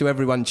used to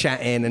everyone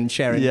chatting and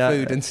sharing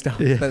food and stuff.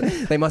 Yeah.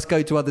 They must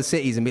go to other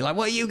cities and be like,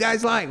 "What are you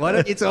guys like? Why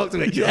don't you talk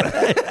to each other?"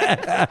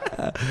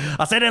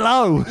 I said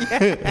hello.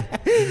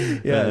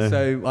 Yeah.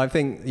 So I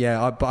think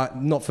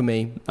but not for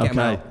me. Get 'em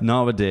out.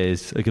 Nara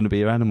deers are going to be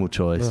your animal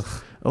choice.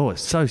 Ugh. Oh,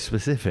 it's so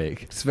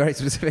specific. It's very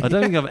specific. I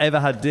don't think I've ever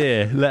had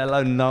deer, let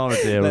alone Nara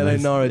deer.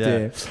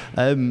 deer.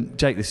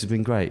 Jake, this has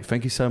been great.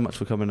 Thank you so much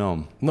for coming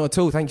on. Not at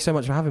all. Thank you so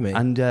much for having me.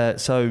 And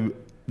so,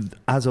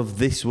 as of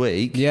this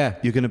week, you're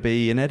going to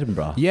be in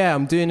Edinburgh. Yeah,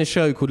 I'm doing a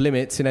show called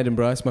Limits in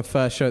Edinburgh. It's my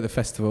first show at the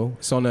festival.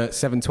 It's on at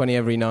 7:20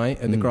 every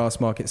night at the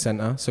Grassmarket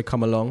Centre, so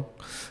come along.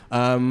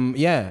 I'm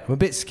a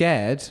bit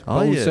scared,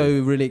 but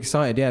also really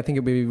excited. Yeah, I think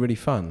it'll be really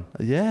fun.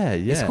 Yeah.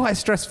 It's quite a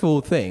stressful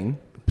thing.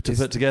 To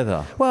put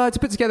together? Well, to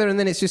put together, and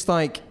then it's just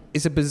like,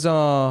 it's a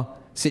bizarre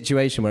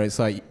situation where it's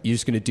like, you're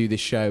just going to do this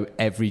show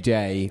every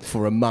day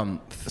for a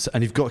month.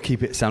 And you've got to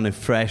keep it sounding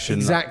fresh. And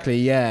exactly,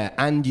 yeah.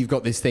 And you've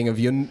got this thing of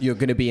you're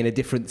going to be in a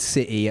different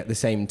city at the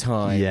same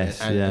time.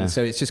 Yes, and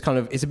so it's just kind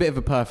of, it's a bit of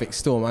a perfect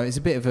storm. I mean, it's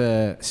a bit of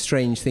a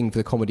strange thing for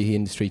the comedy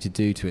industry to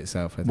do to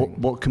itself, I think.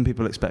 What can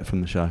people expect from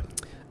the show?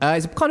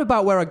 It's kind of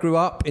about where I grew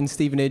up in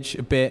Stevenage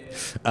a bit.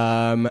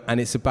 And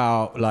it's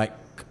about like,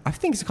 I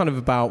think it's kind of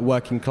about being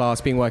working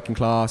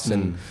class,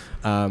 and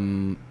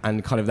kind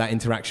of that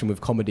interaction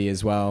with comedy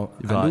as well.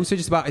 Right. And also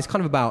it's kind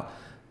of about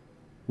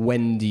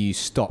when do you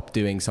stop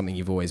doing something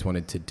you've always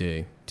wanted to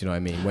do? Do you know what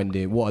I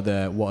mean? What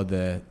are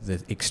the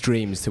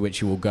extremes to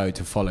which you will go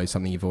to follow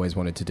something you've always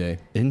wanted to do?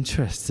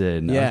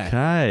 Interesting. Yeah.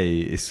 Okay.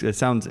 It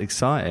sounds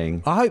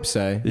exciting. I hope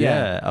so.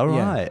 Yeah. All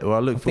right. Yeah. Well, I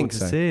look forward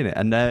to seeing it.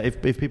 And if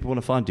people want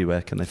to find you,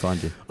 where can they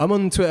find you? I'm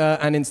on Twitter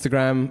and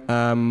Instagram.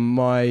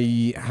 My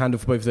handle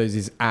for both of those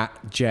is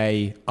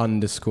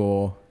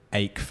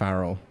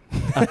 @J_Farrell.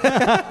 It's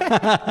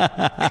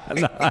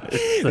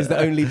the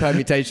only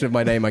permutation of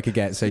my name I could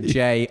get. So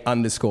J_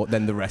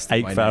 then the rest of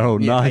my Farrell.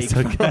 name. Nice.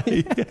 Yeah,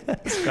 Okay.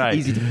 That's great.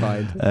 Easy to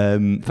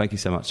find. Thank you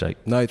so much, Jake.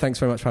 No, thanks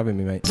very much for having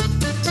me, mate.